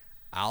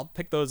 I'll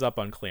pick those up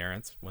on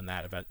clearance when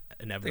that event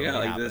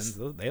inevitably happens.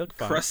 They look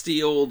fun.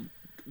 Crusty old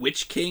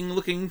Witch King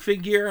looking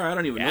figure. I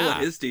don't even know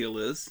what his deal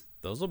is.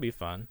 Those will be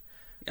fun.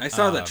 I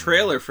saw the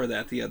trailer for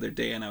that the other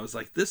day, and I was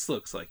like, this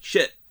looks like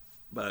shit.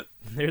 But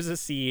there's a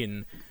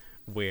scene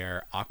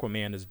where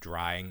Aquaman is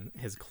drying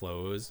his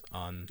clothes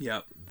on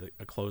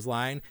a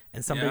clothesline,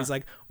 and somebody's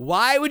like,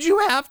 why would you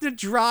have to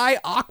dry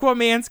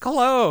Aquaman's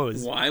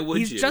clothes? Why would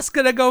you? He's just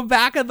gonna go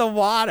back in the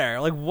water.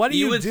 Like, what are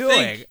you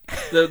doing?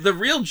 The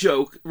real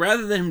joke,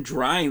 rather than him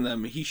drying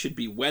them, he should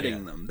be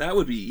wetting them. That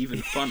would be even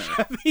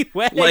funner. He should be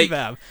wetting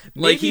them.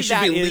 Like he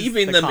should be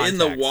leaving them in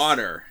the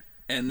water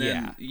And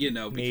then,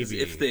 because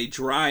if they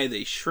dry,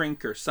 they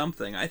shrink or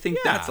something. I think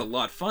that's a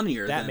lot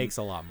funnier. That makes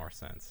a lot more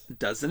sense.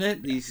 Doesn't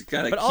it? He's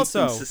got to keep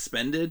them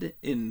suspended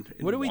in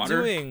what are we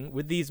water? doing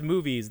with these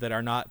movies that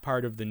are not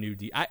part of the new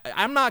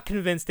I'm not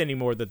convinced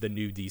anymore that the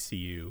new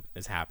DCU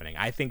is happening.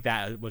 I think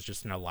that was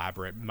just an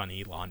elaborate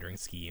money laundering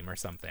scheme or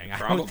something.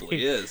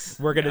 Probably is.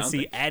 We're going to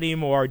see any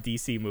more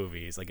DC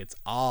movies. Like, it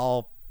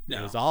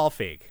was all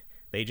fake.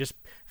 They just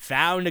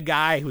found a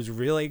guy who's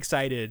really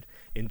excited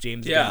in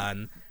James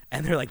Gunn.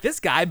 And they're like, this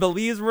guy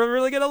believes we're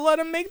really going to let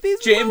him make these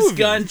James movies.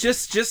 Gunn,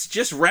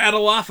 just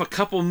rattle off a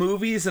couple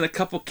movies and a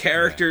couple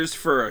characters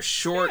for a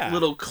short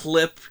little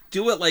clip.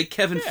 Do it like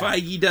Kevin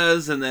Feige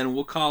does, and then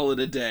we'll call it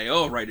a day.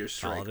 Oh, writer's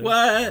strike. What?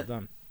 Well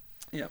done.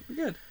 Yeah, we're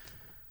good.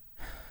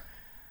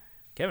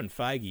 Kevin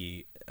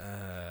Feige,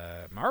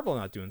 Marvel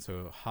not doing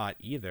so hot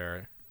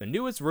either. The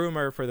newest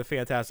rumor for the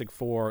Fantastic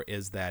Four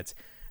is that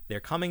they're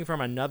coming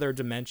from another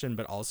dimension,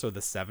 but also the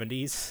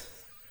 70s.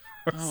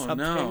 Or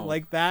something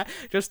like that,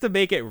 just to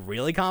make it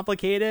really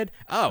complicated.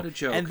 Oh, what a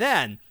joke.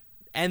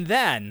 And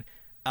then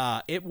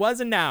it was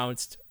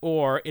announced,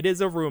 or it is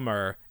a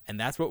rumor, and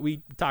that's what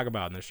we talk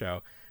about in the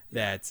show,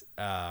 that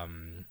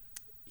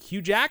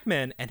Hugh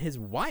Jackman and his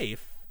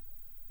wife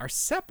are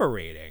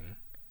separating,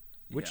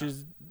 which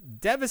is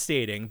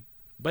devastating,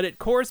 but it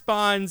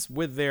corresponds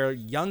with their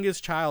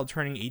youngest child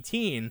turning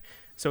 18.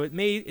 So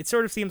it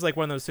sort of seems like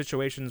one of those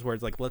situations where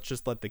it's like, let's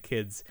just let the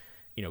kids,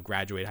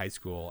 graduate high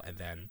school and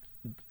then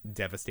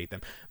devastate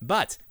them.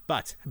 But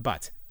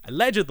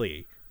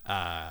allegedly,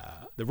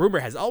 the rumor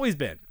has always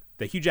been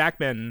that Hugh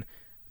Jackman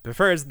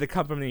prefers the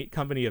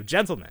company of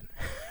gentlemen.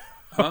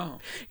 Oh.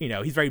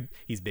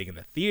 He's big in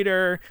the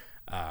theater.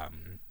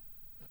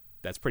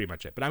 That's pretty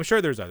much it. But I'm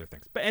sure there's other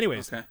things. But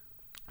anyways, okay.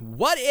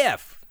 What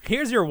if?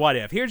 Here's your what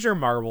if. Here's your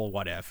Marvel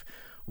what if.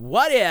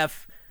 What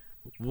if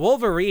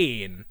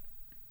Wolverine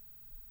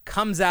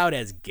comes out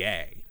as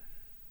gay?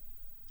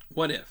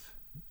 What if?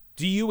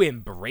 Do you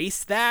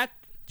embrace that?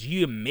 Do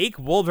you make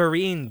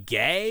Wolverine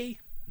gay?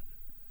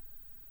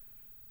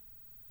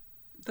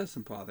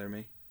 Doesn't bother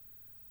me.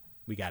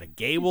 We got a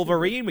gay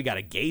Wolverine. We got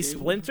a gay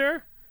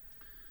Splinter.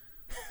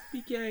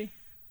 Be gay.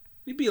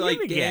 He'd be like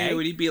gay.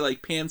 Would he be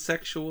like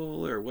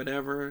pansexual or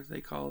whatever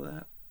they call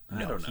that?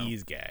 I don't know.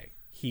 He's gay.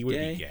 He would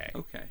be gay.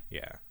 Okay.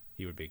 Yeah,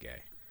 he would be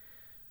gay.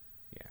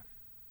 Yeah.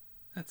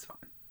 That's fine.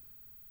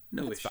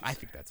 No issues. I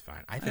think that's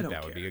fine. I think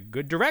that would be a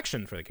good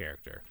direction for the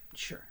character.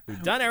 Sure.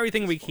 We've done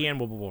everything we can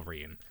with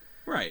Wolverine.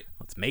 Right.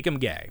 Let's make him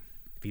gay.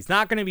 If he's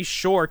not going to be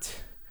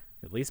short,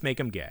 at least make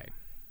him gay.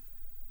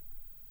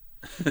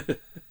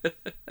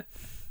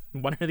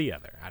 One or the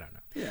other. I don't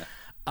know.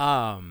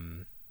 Yeah.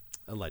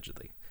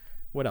 Allegedly.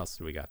 What else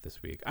do we got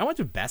this week? I went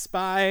to Best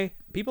Buy.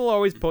 People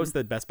always post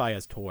that Best Buy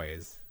has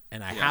toys.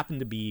 And I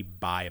happened to be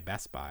by a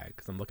Best Buy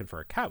because I'm looking for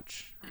a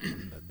couch.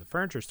 The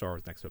furniture store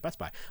was next to a Best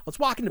Buy. Let's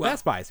walk into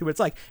Best Buy. See what it's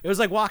like. It was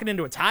like walking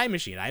into a time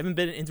machine. I haven't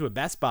been into a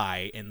Best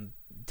Buy in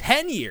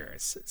 10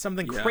 years.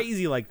 Something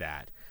crazy like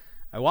that.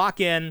 I walk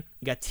in.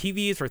 You got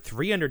TVs for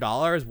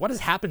 $300. What has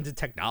happened to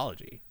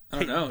technology? I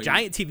don't know.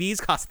 Giant TVs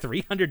cost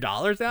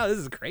 $300 now? This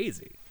is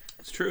crazy.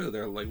 It's true.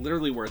 They're like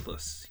literally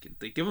worthless.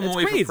 They give them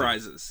away for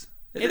prizes.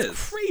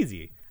 It's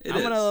crazy.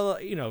 I'm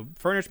gonna,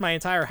 furnish my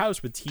entire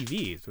house with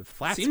TVs, with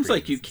flat screens. Seems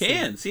like you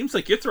can. Seems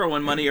like you're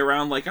throwing money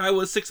around like I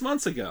was 6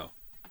 months ago.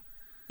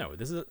 No,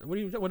 this is what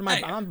am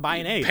I? I'm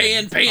buying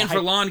anything. Paying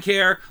for lawn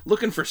care,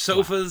 looking for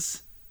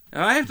sofas.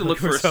 Wow. I have to look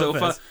for a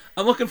sofa.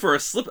 I'm looking for a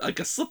slip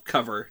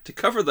cover to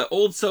cover the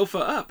old sofa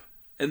up,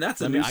 and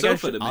that's a new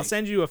sofa to me. I'll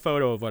send you a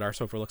photo of what our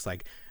sofa looks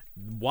like.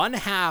 One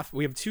half,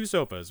 we have two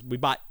sofas we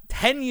bought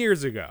 10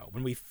 years ago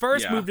when we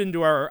first moved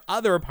into our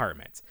other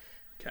apartment.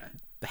 Okay.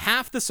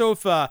 Half the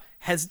sofa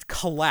has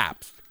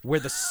collapsed where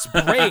the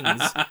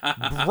springs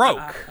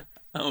broke.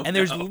 And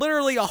there's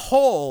literally a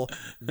hole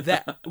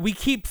that we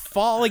keep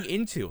falling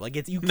into. Like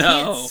you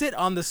can't sit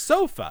on the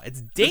sofa.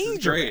 It's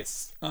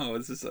dangerous.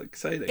 This is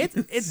exciting.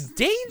 It's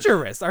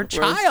dangerous. Our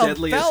child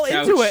fell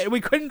into it and we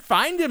couldn't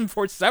find him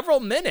for several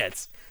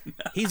minutes.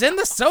 He's in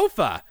the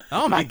sofa.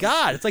 Oh my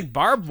God. It's like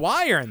barbed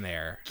wire in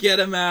there. Get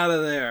him out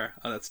of there.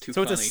 Oh, that's too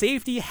funny. So it's a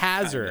safety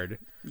hazard.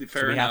 Fair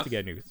so we enough. have to get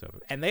a new sofa.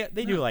 And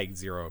they do like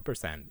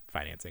 0%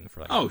 financing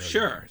for like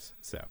 $1,000,000.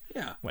 So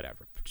yeah,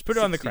 whatever. Just put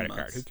it on the credit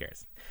months. card. Who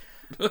cares?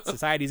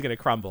 Society's going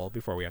to crumble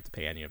before we have to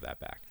pay any of that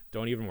back.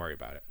 Don't even worry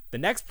about it. The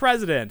next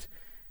president,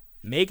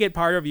 make it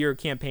part of your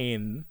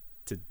campaign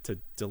to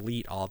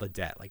delete all the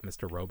debt like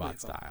Mr.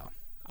 Robot style.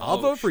 I'll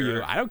vote for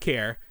you. I don't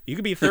care. You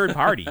could be third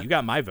party. You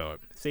got my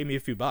vote. Save me a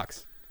few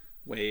bucks.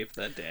 Waive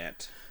the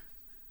debt.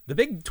 The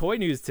big toy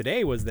news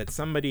today was that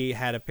somebody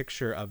had a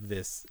picture of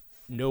this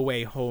No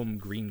Way Home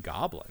Green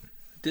Goblin.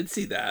 Did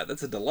see that.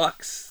 That's a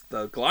deluxe.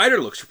 The glider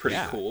looks pretty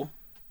cool.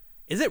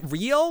 Is it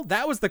real?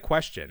 That was the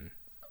question.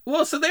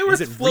 Well, so they were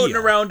floating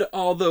around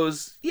all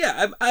those.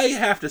 Yeah, I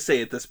have to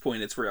say at this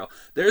point it's real.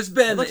 There's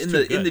been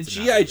in the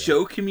G.I.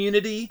 Joe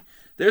community,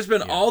 there's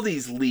been all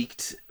these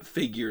leaked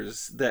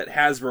figures that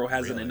Hasbro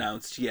hasn't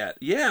announced yet.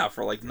 Yeah,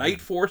 for like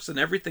Night Force and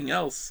everything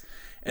else.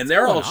 And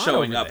they're all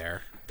showing up.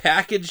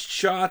 packaged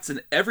shots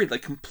and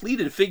like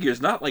completed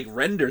figures, not like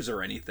renders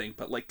or anything,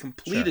 but like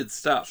completed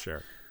stuff.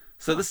 Sure.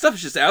 So the stuff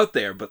is just out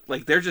there, but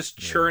like they're just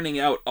churning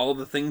out all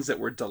the things that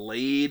were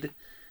delayed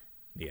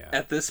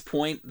at this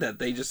point that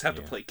they just have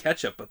to play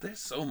catch up. But there's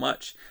so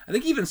much. I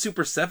think even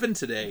Super 7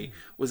 today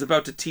was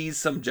about to tease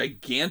some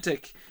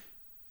gigantic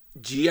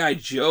G.I.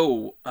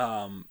 Joe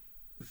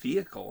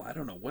vehicle. I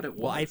don't know what it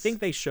was. Well, I think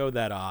they showed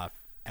that off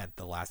at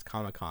the last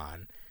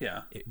Comic-Con.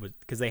 Yeah. It was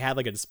because they had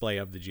like a display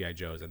of the G.I.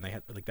 Joes, and they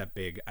had like that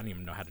big, I don't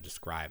even know how to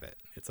describe it.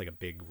 It's like a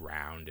big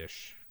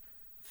roundish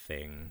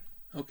thing.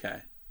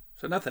 Okay.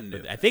 So nothing new.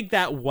 But I think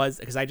that was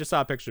because I just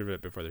saw a picture of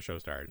it before the show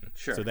started.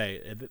 Sure. So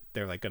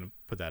they're like going to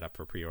put that up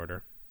for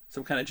pre-order.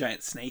 Some kind of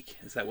giant snake.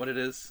 Is that what it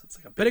is? It's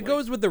like a big but it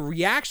goes with the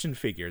reaction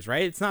figures,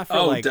 right? It's not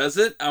for like... Oh, does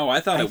it? Oh,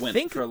 I thought it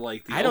went for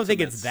like the I don't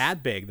think Ultimates. it's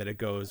that big that it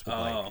goes with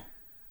like...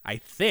 I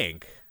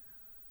think...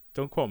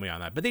 Don't quote me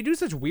on that. But they do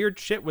such weird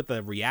shit with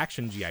the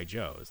reaction G.I.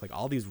 Joes. Like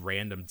all these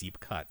random deep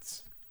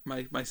cuts.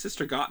 My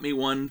sister got me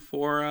one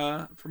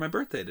for my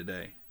birthday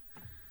today.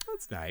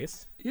 That's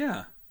nice.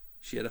 Yeah.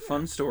 She had a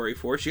fun story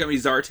for it. She got me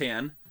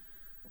Zartan.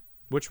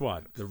 Which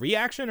one? The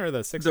reaction or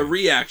the 6? The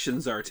reaction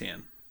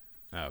Zartan.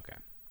 Oh, okay.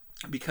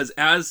 Because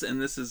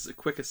and this is a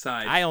quick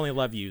aside. I only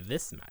love you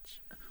this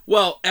much.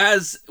 Well,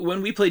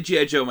 when we played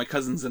G.I. Joe, my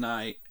cousins and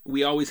I,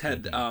 we always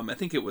had, I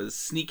think it was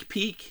Sneak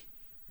Peek.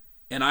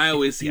 And I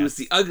always, he was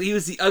the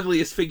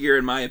ugliest figure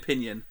in my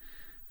opinion,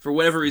 for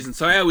whatever reason.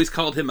 So I always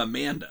called him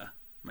Amanda,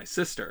 my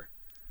sister.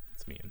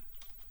 That's mean.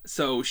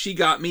 So she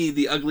got me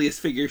the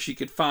ugliest figure she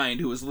could find,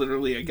 who was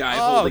literally a guy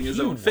holding his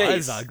own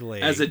face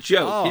ugly. as a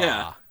joke.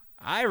 Yeah,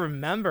 I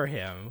remember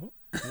him.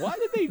 What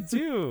did they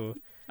do?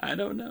 I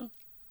don't know.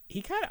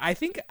 He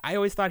I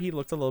always thought he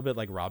looked a little bit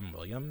like Robin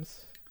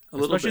Williams,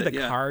 especially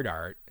the card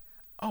art.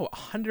 Oh,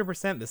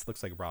 100%. This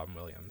looks like Robin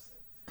Williams.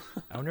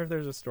 I wonder if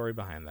there's a story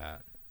behind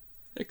that.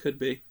 It could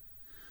be.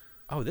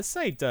 Oh, this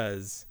site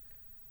does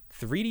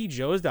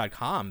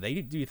 3djoes.com. They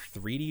do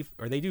 3D,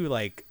 or they do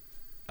like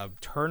a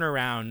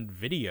turnaround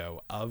video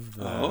of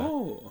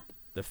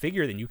the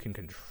figure, then you can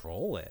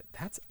control it.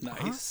 That's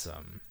nice.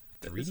 Awesome.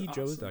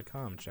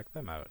 3djoes.com. Check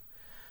them out.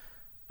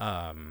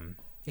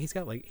 He's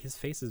got like his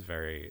face is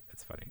very.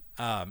 It's funny.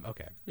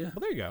 Okay. Yeah. Well,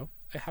 there you go.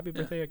 Happy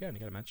birthday again. You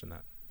got to mention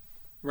that.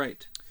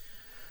 Right.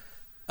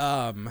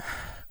 I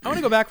want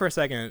to go back for a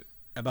second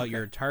about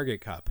your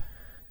Target cup.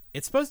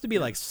 It's supposed to be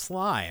like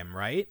slime,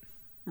 right?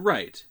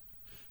 Right.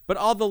 But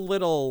all the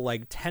little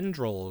like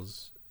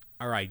tendrils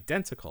are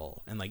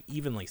identical and like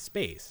evenly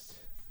spaced.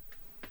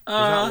 There's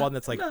not one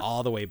that's like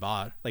all the way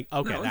bought. Like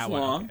that one.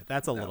 Long. Okay,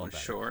 that's a little better.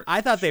 Short.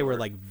 I thought they were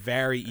like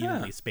very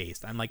evenly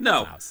spaced. I'm like, that's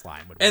not how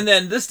slime would work. And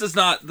then this does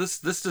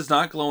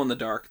not glow in the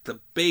dark. The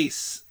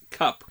base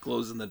cup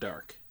glows in the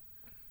dark.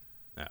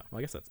 Oh, well,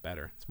 I guess that's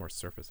better. It's more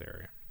surface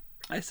area.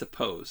 I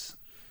suppose.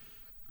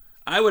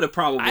 I would have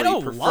probably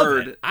preferred.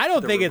 Love it. I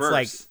don't think reverse.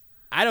 it's like.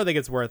 I don't think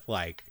it's worth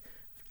like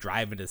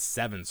driving to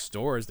 7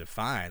 stores to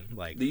find.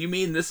 Like, do you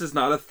mean this is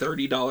not a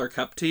 $30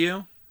 cup to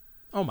you?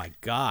 Oh my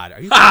God,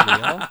 are you for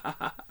real?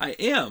 I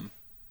am.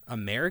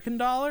 American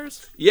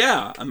dollars?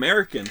 Yeah,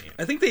 American.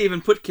 I think they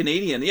even put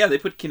Canadian. Yeah, they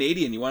put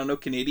Canadian. You want to know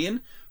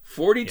Canadian?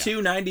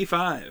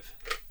 $42.95.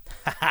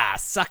 Haha,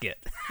 suck it.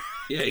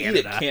 Yeah, eat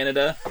it,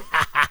 Canada.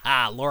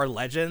 Lore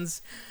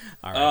Legends.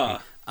 All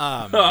right.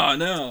 Oh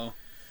no.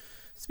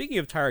 Speaking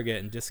of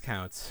Target and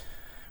discounts,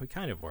 we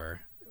kind of were.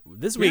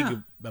 This week,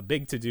 a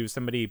big to-do,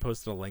 somebody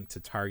posted a link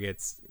to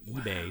Target's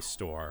eBay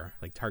store.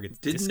 Like Target's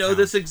Didn't know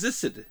this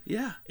existed.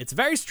 Yeah. It's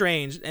very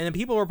strange. And then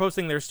people were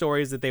posting their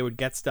stories that they would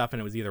get stuff and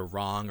it was either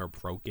wrong or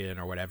broken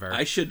or whatever.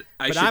 I should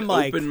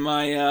open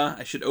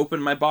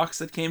my box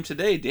that came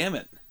today, damn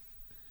it.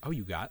 Oh,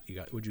 you got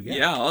what'd you get?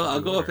 Yeah,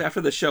 I'll go up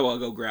after the show, I'll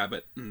go grab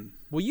it.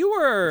 Well, you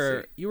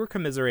were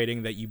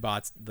commiserating that you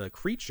bought the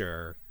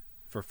creature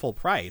for full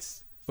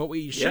price. But what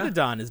you should have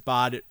done is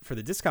bought it for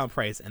the discount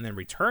price and then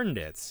returned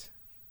it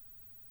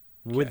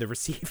with the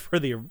receipt for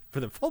the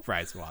full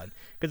price one,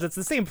 because it's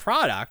the same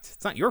product.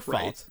 It's not your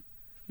fault. Right.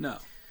 No.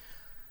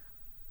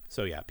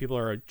 So yeah, people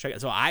are checking.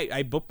 So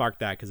I bookmarked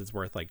that because it's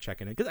worth like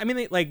checking it. Because I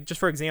mean, like just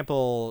for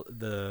example,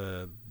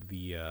 the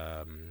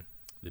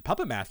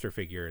Puppet Master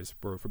figures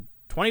were for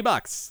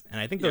 $20, and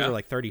I think those are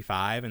like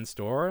 $35 in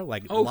store.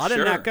 Like a lot of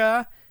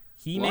NECA.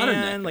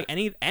 He-Man, like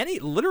any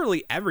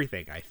literally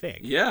everything, I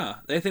think. Yeah,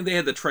 I think they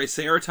had the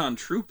Triceraton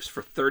troops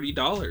for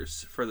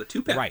 $30 for the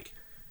 2-pack. Right.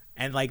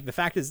 And like the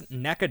fact is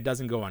NECA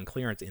doesn't go on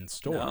clearance in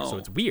store, so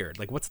it's weird.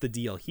 Like what's the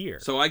deal here?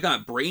 So I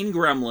got Brain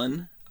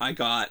Gremlin, I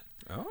got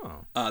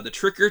the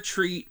Trick or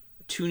Treat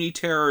Toonie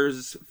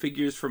Terrors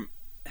figures from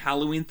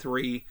Halloween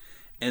 3,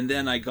 and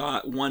then I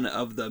got one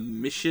of the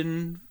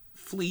Mission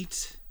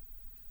Fleet.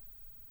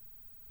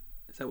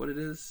 Is that what it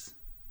is?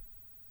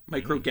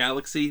 Micro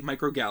Galaxy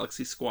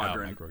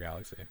Squadron. Oh, Micro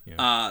Galaxy.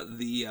 Yeah.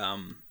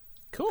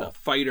 The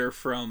fighter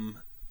from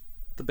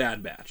the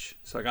Bad Batch.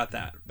 So I got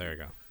that. There you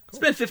go. Cool.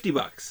 Spent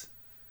 $50.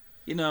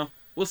 You know,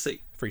 we'll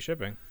see. Free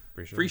shipping.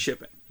 Free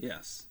shipping.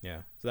 Yes.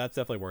 Yeah. So that's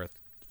definitely worth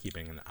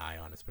keeping an eye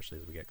on, especially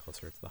as we get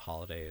closer to the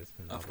holidays.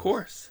 Of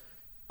course.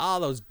 all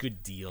those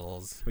good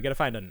deals. We got to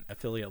find an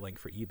affiliate link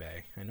for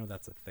eBay. I know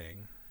that's a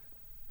thing.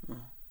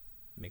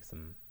 Make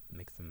some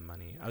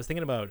money. I was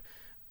thinking about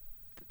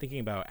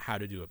how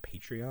to do a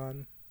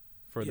Patreon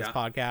for this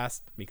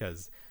podcast,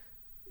 because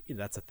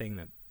that's a thing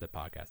that the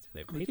podcast do. They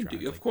have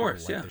Patreon. Of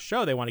course, like the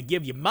show. They want to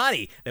give you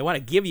money. Not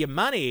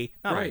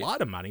a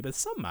lot of money, but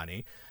some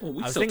money. Well,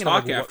 we still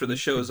talk after the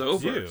show's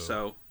over,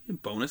 so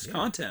bonus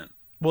content.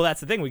 Well,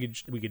 that's the thing. We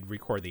could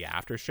record the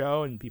after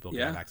show, and people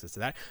can have access to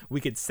that.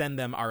 We could send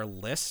them our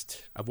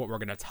list of what we're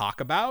going to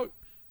talk about.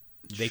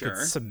 They could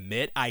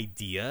submit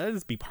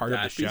ideas, be part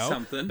of the show.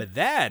 Something. But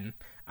then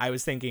I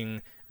was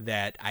thinking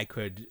that I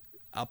could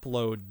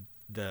upload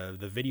the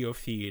video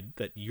feed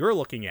that you're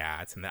looking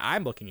at and that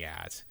I'm looking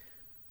at.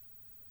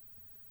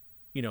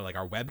 Like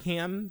our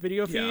webcam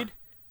video feed,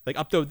 like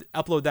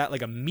upload that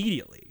like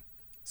immediately,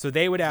 so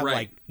they would have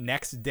like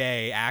next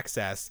day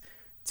access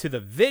to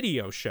the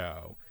video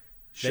show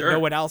that no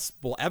one else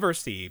will ever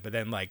see. But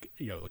then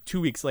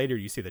 2 weeks later,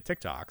 you see the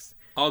TikToks.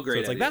 All great. So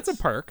it's ideas.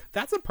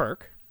 That's a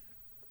perk.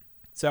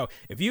 So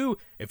if you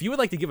would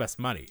like to give us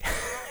money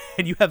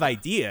and you have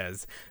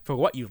ideas for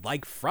what you'd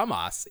like from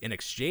us in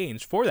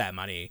exchange for that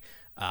money,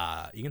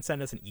 you can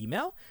send us an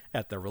email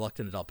at the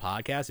Reluctant Adult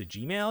Podcast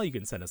 @gmail. You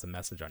can send us a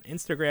message on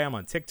Instagram,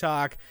 on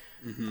TikTok,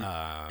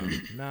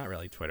 not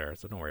really Twitter,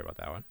 so don't worry about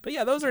that one. But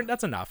yeah,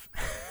 that's enough.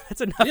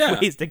 That's enough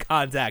ways to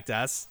contact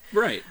us.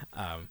 Right.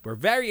 We're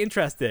very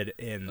interested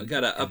in. I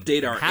gotta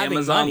update our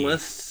Amazon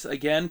lists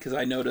again, because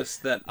I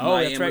noticed that a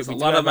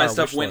lot of my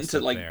stuff went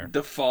into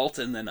default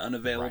and then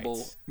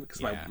unavailable,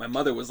 because my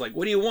mother was like,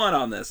 "What do you want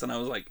on this?" And I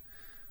was like,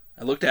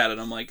 I looked at it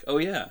and I'm like, oh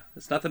yeah,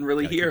 there's nothing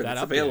really here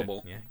that's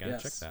available. Yeah,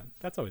 gotta check that.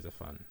 That's always a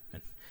fun.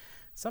 And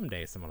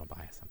someday someone will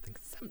buy something.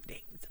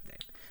 Someday.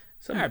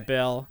 All right,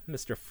 Bill,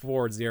 Mr.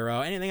 40.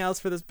 Anything else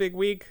for this big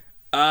week?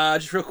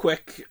 Just real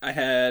quick, I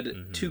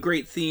had two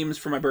great themes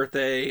for my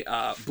birthday.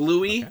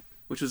 Bluey,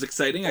 which was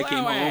exciting. I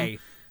came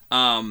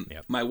home.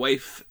 My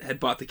wife had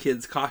bought the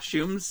kids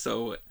costumes,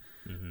 so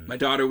my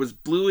daughter was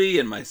Bluey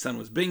and my son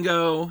was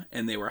Bingo,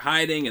 and they were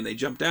hiding and they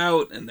jumped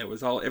out, and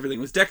everything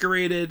was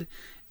decorated.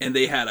 And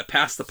they had a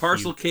pass the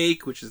parcel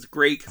cake, which is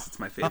great because it's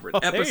my favorite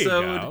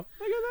episode. There you go.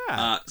 Look at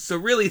that. So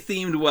really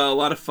themed well, a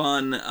lot of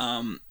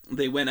fun.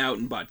 They went out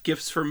and bought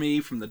gifts for me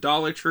from the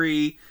Dollar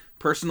Tree,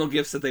 personal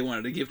gifts that they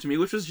wanted to give to me,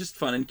 which was just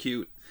fun and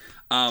cute.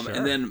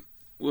 And then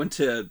went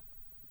to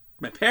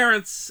my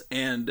parents,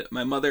 and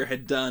my mother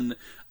had done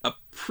a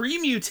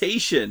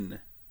pre-mutation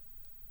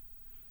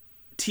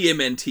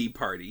TMNT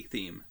party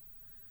theme.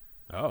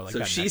 Oh, like so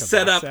that she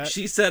set?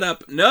 set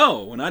up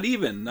no, not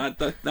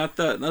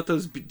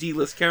those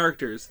D-list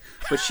characters,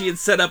 but she had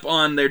set up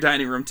on their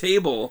dining room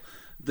table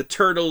the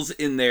turtles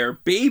in their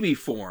baby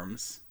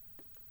forms.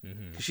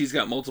 She's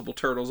got multiple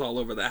turtles all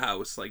over the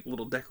house, like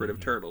little decorative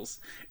turtles,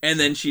 and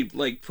then she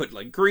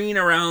put green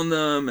around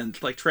them and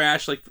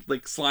trash,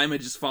 like slime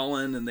had just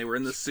fallen and they were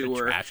in the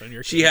sewer.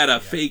 She had a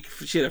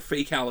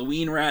fake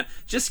Halloween rat,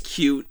 just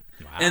cute.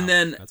 Wow, and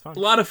then a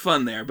lot of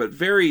fun there, but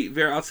very,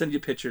 very, I'll send you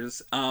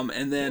pictures.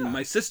 And then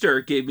my sister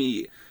gave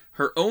me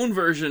her own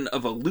version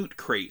of a loot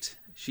crate.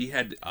 She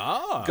had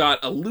got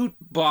a loot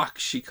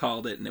box, she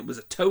called it, and it was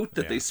a tote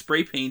that they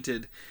spray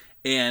painted,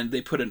 and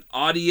they put an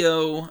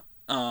audio,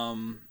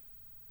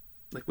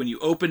 like when you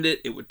opened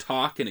it, it would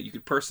talk, and you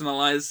could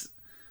personalize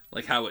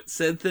how it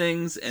said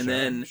things, and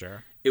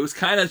it was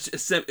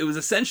it was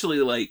essentially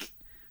like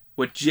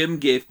what Jim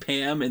gave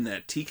Pam in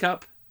that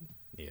teacup.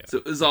 Yeah. So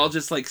it was all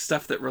just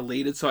stuff that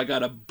related. So I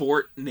got a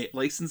Bort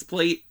license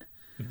plate.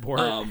 Bort?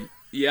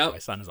 Yeah. My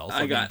son is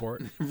also named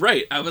Bort.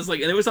 Right. I was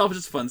and it was all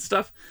just fun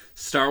stuff.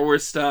 Star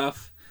Wars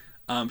stuff.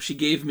 She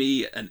gave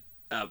me an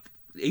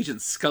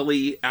Agent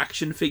Scully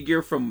action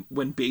figure from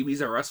when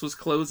Babies R Us was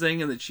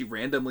closing, and then she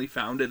randomly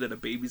found it at a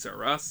Babies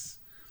R Us.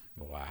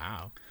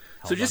 Wow.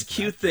 So just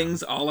cute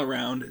things all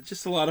around.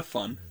 Just a lot of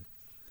fun.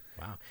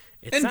 Wow.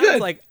 It sounds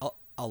like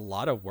a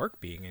lot of work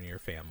being in your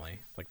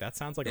family. That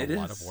sounds like a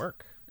lot of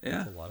work.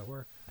 Yeah, that's a lot of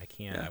work. I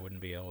can't. Yeah. I wouldn't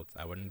be able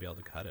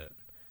to cut it.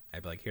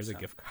 I'd be like, "Here's a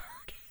gift card."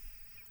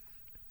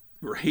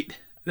 Right.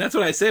 That's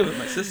what I say with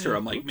my sister.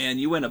 I'm like, "Man,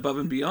 you went above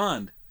and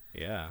beyond."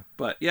 Yeah.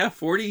 But yeah,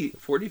 40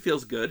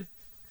 feels good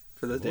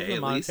for the day. What's the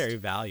monetary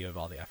value of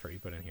all the effort you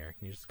put in here?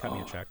 Can you just cut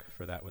me a check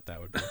for that? What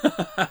that would be?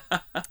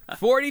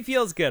 40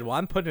 feels good. Well,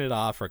 I'm putting it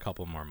off for a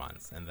couple more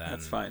months, and then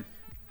that's fine.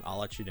 I'll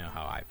let you know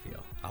how I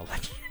feel. I'll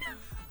let you know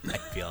how I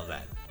feel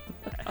then.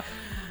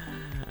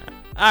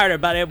 All right,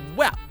 everybody.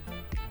 Well.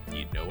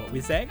 You know what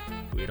we say?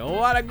 We don't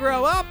want to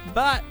grow up,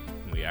 but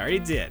we already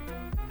did.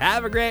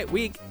 Have a great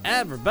week,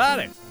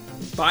 everybody.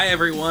 Bye,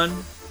 everyone.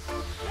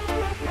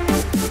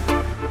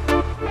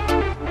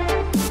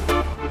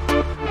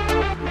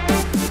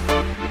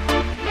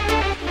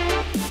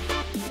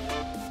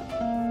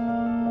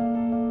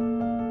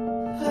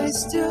 I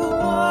still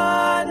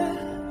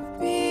wanna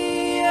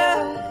be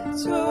a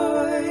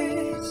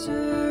Toys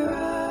R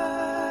Us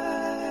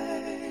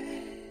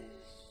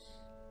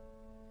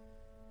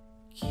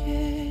kid.